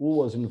 Who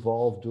was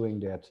involved doing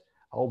that?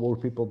 How were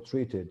people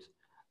treated?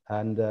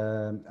 And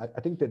I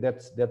think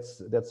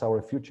that's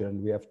our future,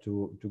 and we have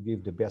to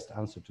give the best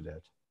answer to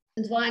that.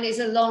 And wine is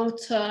a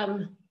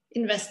long-term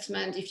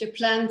investment. If you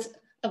plant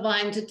a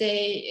wine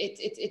today,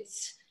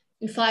 it's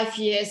in 5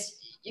 years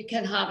you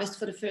can harvest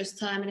for the first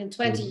time, and in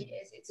 20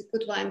 years it's a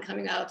good wine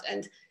coming out.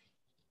 And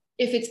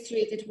if it's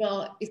treated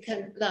well, it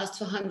can last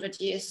for 100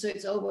 years. So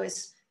it's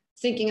always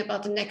thinking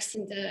about the next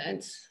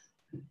and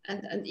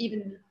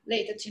even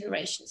later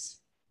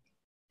generations.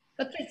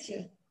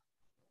 Patrizio,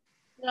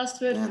 last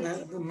word.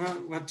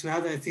 What to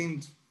add? I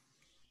think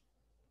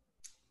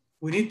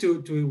we need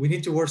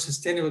to work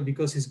sustainable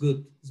because it's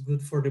good. It's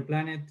good for the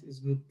planet. It's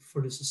good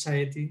for the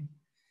society.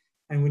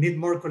 And we need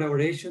more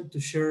collaboration to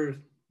share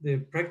the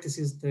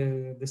practices,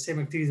 the same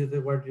activities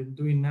that we're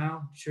doing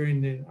now,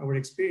 sharing our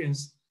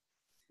experience.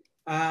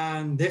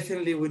 And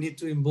definitely we need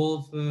to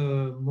involve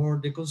more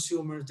the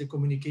consumers, the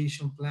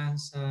communication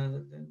plans.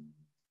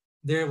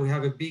 There we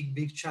have a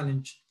big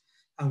challenge,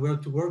 and we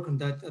have to work on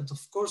that. And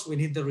of course, we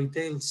need the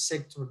retail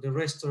sector, the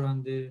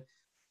restaurant,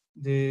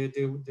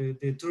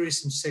 the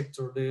tourism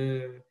sector,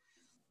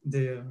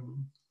 the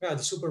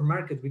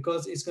supermarket,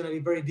 because it's going to be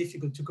very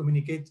difficult to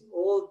communicate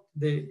all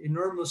the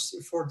enormous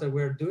effort that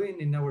we're doing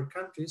in our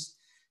countries.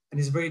 And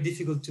it's very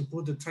difficult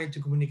to try to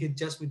communicate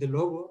just with the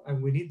logo.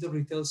 And we need the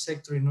retail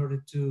sector in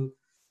order to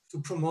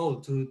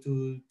promote,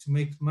 to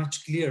make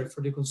much clearer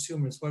for the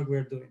consumers what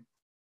we're doing.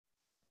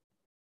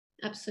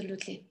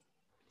 Absolutely.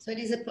 So it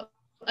is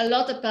a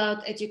lot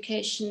about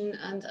education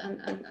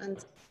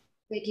and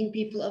making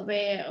people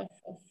aware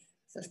of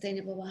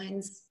sustainable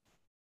wines.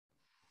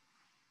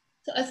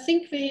 So I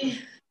think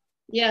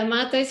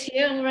Marta is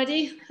here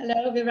already.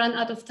 Hello, we ran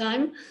out of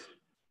time.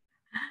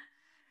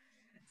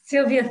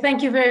 Silvia,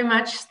 thank you very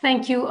much.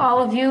 Thank you, all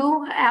of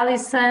you,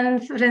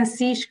 Alison,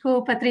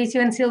 Francisco,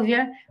 Patrizio, and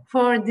Silvia,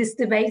 for this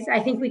debate. I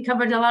think we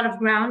covered a lot of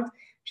ground.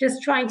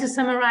 Just trying to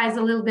summarize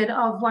a little bit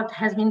of what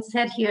has been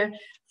said here.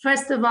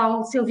 First of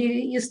all, Sylvia,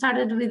 you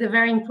started with a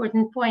very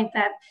important point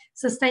that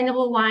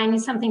sustainable wine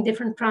is something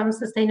different from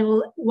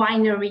sustainable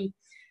winery.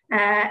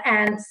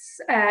 And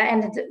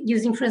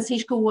using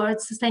Francisco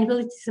words,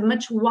 sustainability is a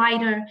much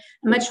wider,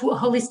 a much more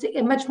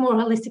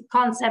holistic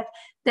concept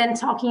than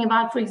talking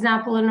about, for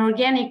example, an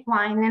organic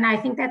wine. And I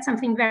think that's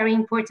something very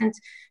important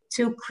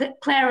to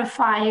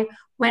clarify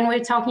when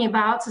we're talking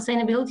about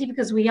sustainability,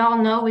 because we all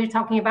know we're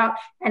talking about,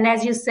 and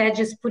as you said,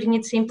 just putting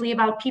it simply,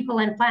 about people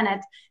and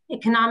planet,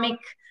 economic,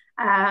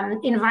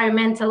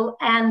 environmental,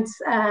 and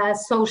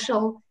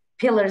social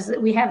pillars.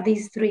 We have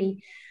these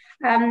three.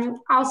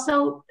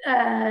 Also,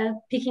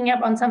 picking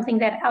up on something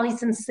that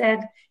Alison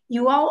said,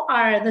 you all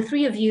are, the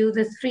three of you,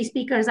 the three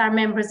speakers, are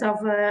members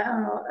of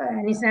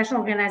an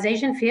international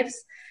organization,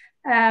 FIPS.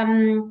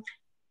 And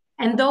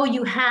though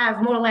you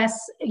have more or less,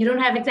 you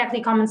don't have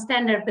exactly common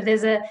standard, but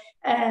there's a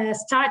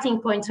starting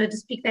point, so to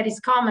speak, that is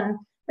common.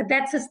 But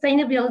that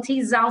sustainability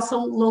is also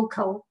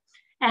local.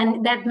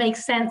 And that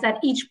makes sense that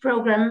each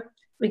program,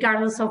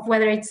 regardless of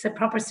whether it's a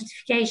proper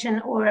certification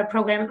or a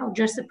program or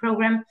just a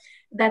program,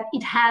 that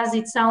it has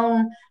its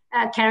own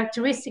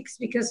characteristics,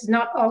 because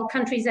not all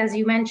countries, as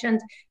you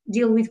mentioned,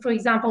 deal with, for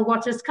example,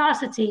 water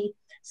scarcity.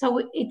 So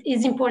it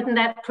is important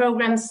that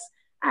programs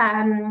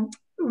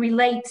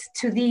relate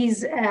to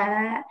these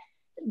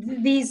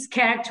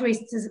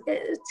characteristics.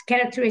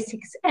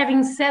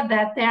 Having said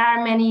that, there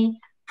are many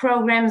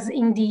programs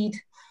indeed.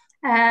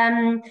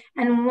 And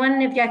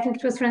one of you, I think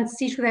it was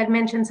Francisco, that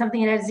mentioned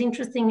something that is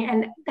interesting,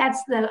 and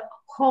that's the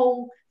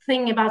whole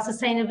thing about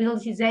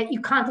sustainability, is that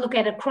you can't look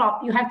at a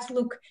crop. You have to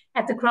look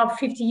at the crop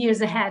 50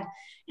 years ahead.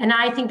 And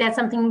I think that's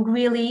something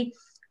really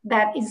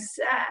that is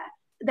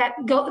that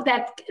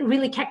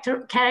really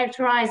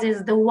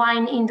characterizes the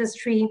wine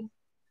industry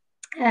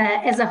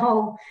as a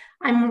whole.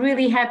 I'm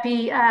really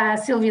happy,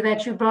 Sylvia,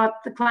 that you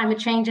brought the climate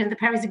change and the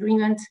Paris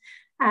Agreement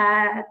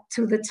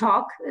to the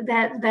talk.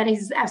 That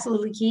is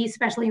absolutely key,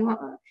 especially when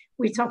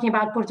we're talking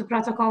about Porto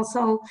Protocol.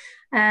 So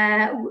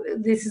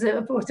this is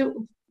a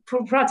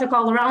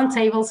protocol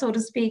roundtable, so to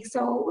speak.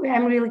 So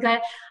I'm really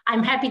glad.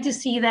 I'm happy to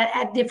see that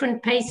at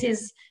different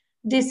paces,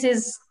 this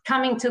is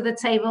coming to the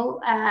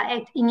table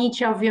in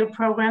each of your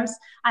programs.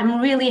 I'm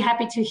really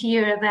happy to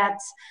hear that,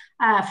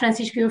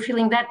 Francisco, you're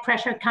feeling that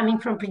pressure coming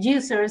from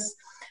producers.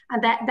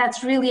 And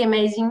that's really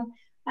amazing.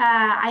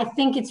 I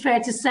think it's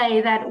fair to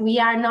say that we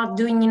are not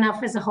doing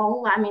enough as a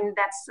whole. I mean,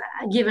 that's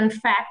a given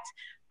fact,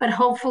 but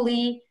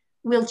hopefully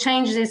we'll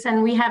change this,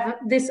 and we have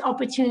this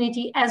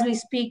opportunity as we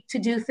speak to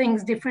do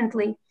things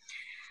differently.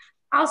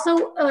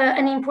 Also,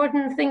 an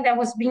important thing that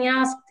was being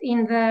asked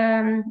in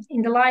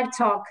the live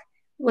talk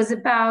was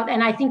about,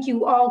 and I think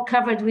you all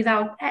covered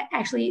without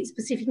actually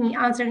specifically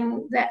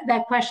answering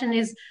that question,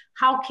 is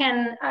how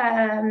can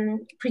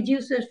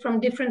producers from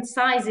different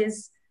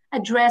sizes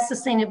address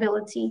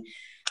sustainability?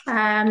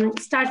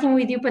 Starting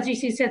with you,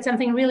 Patricia, you said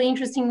something really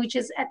interesting, which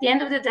is, at the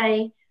end of the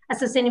day, a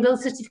sustainability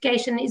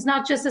certification is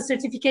not just a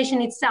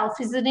certification itself,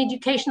 it's an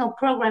educational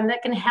program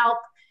that can help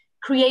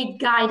create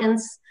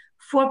guidance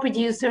for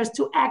producers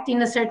to act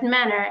in a certain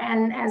manner,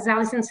 and as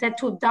Alison said,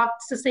 to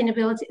adopt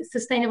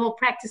sustainable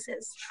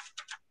practices.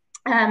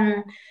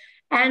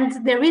 And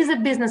there is a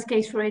business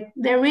case for it.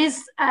 There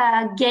is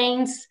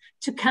gains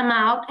to come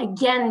out.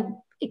 Again,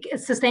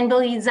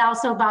 sustainability is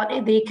also about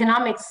the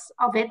economics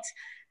of it.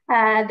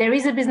 There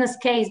is a business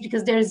case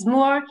because there is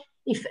more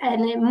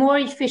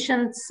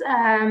efficient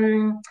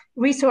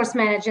resource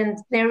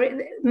management.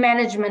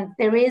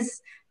 There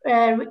is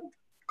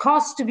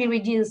costs to be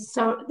reduced.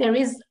 So there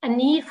is a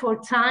need for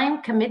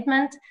time,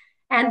 commitment,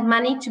 and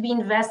money to be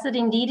invested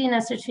indeed in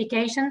a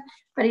certification,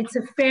 but it's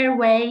a fair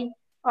way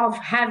of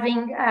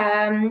having,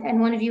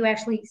 and one of you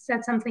actually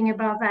said something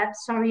about that.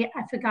 Sorry,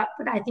 I forgot,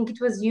 but I think it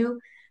was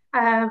you,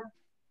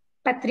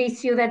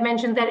 Patricio, that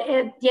mentioned that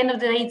at the end of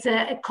the day, it's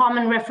a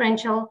common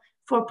referential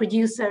for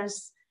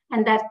producers,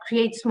 and that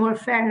creates more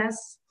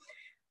fairness.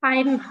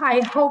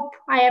 I hope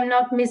I am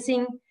not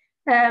missing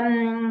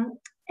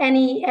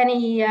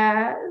any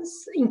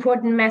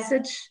important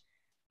message.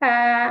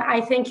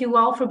 I thank you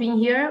all for being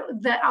here.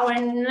 Our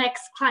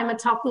next climate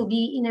talk will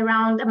be in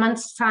around a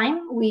month's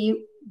time.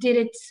 We did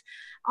it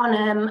on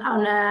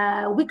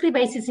a weekly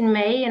basis in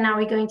May, and now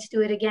we're going to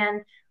do it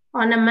again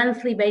on a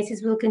monthly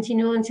basis. We'll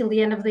continue until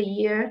the end of the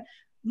year,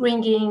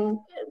 bringing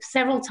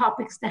several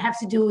topics that have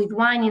to do with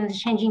wine in the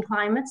changing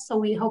climate. So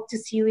we hope to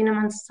see you in a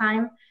month's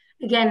time.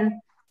 Again,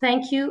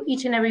 thank you,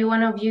 each and every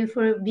one of you,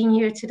 for being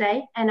here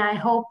today. And I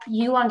hope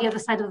you on the other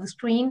side of the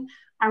screen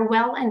are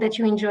well and that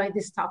you enjoyed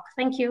this talk.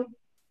 Thank you.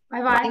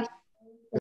 Bye-bye.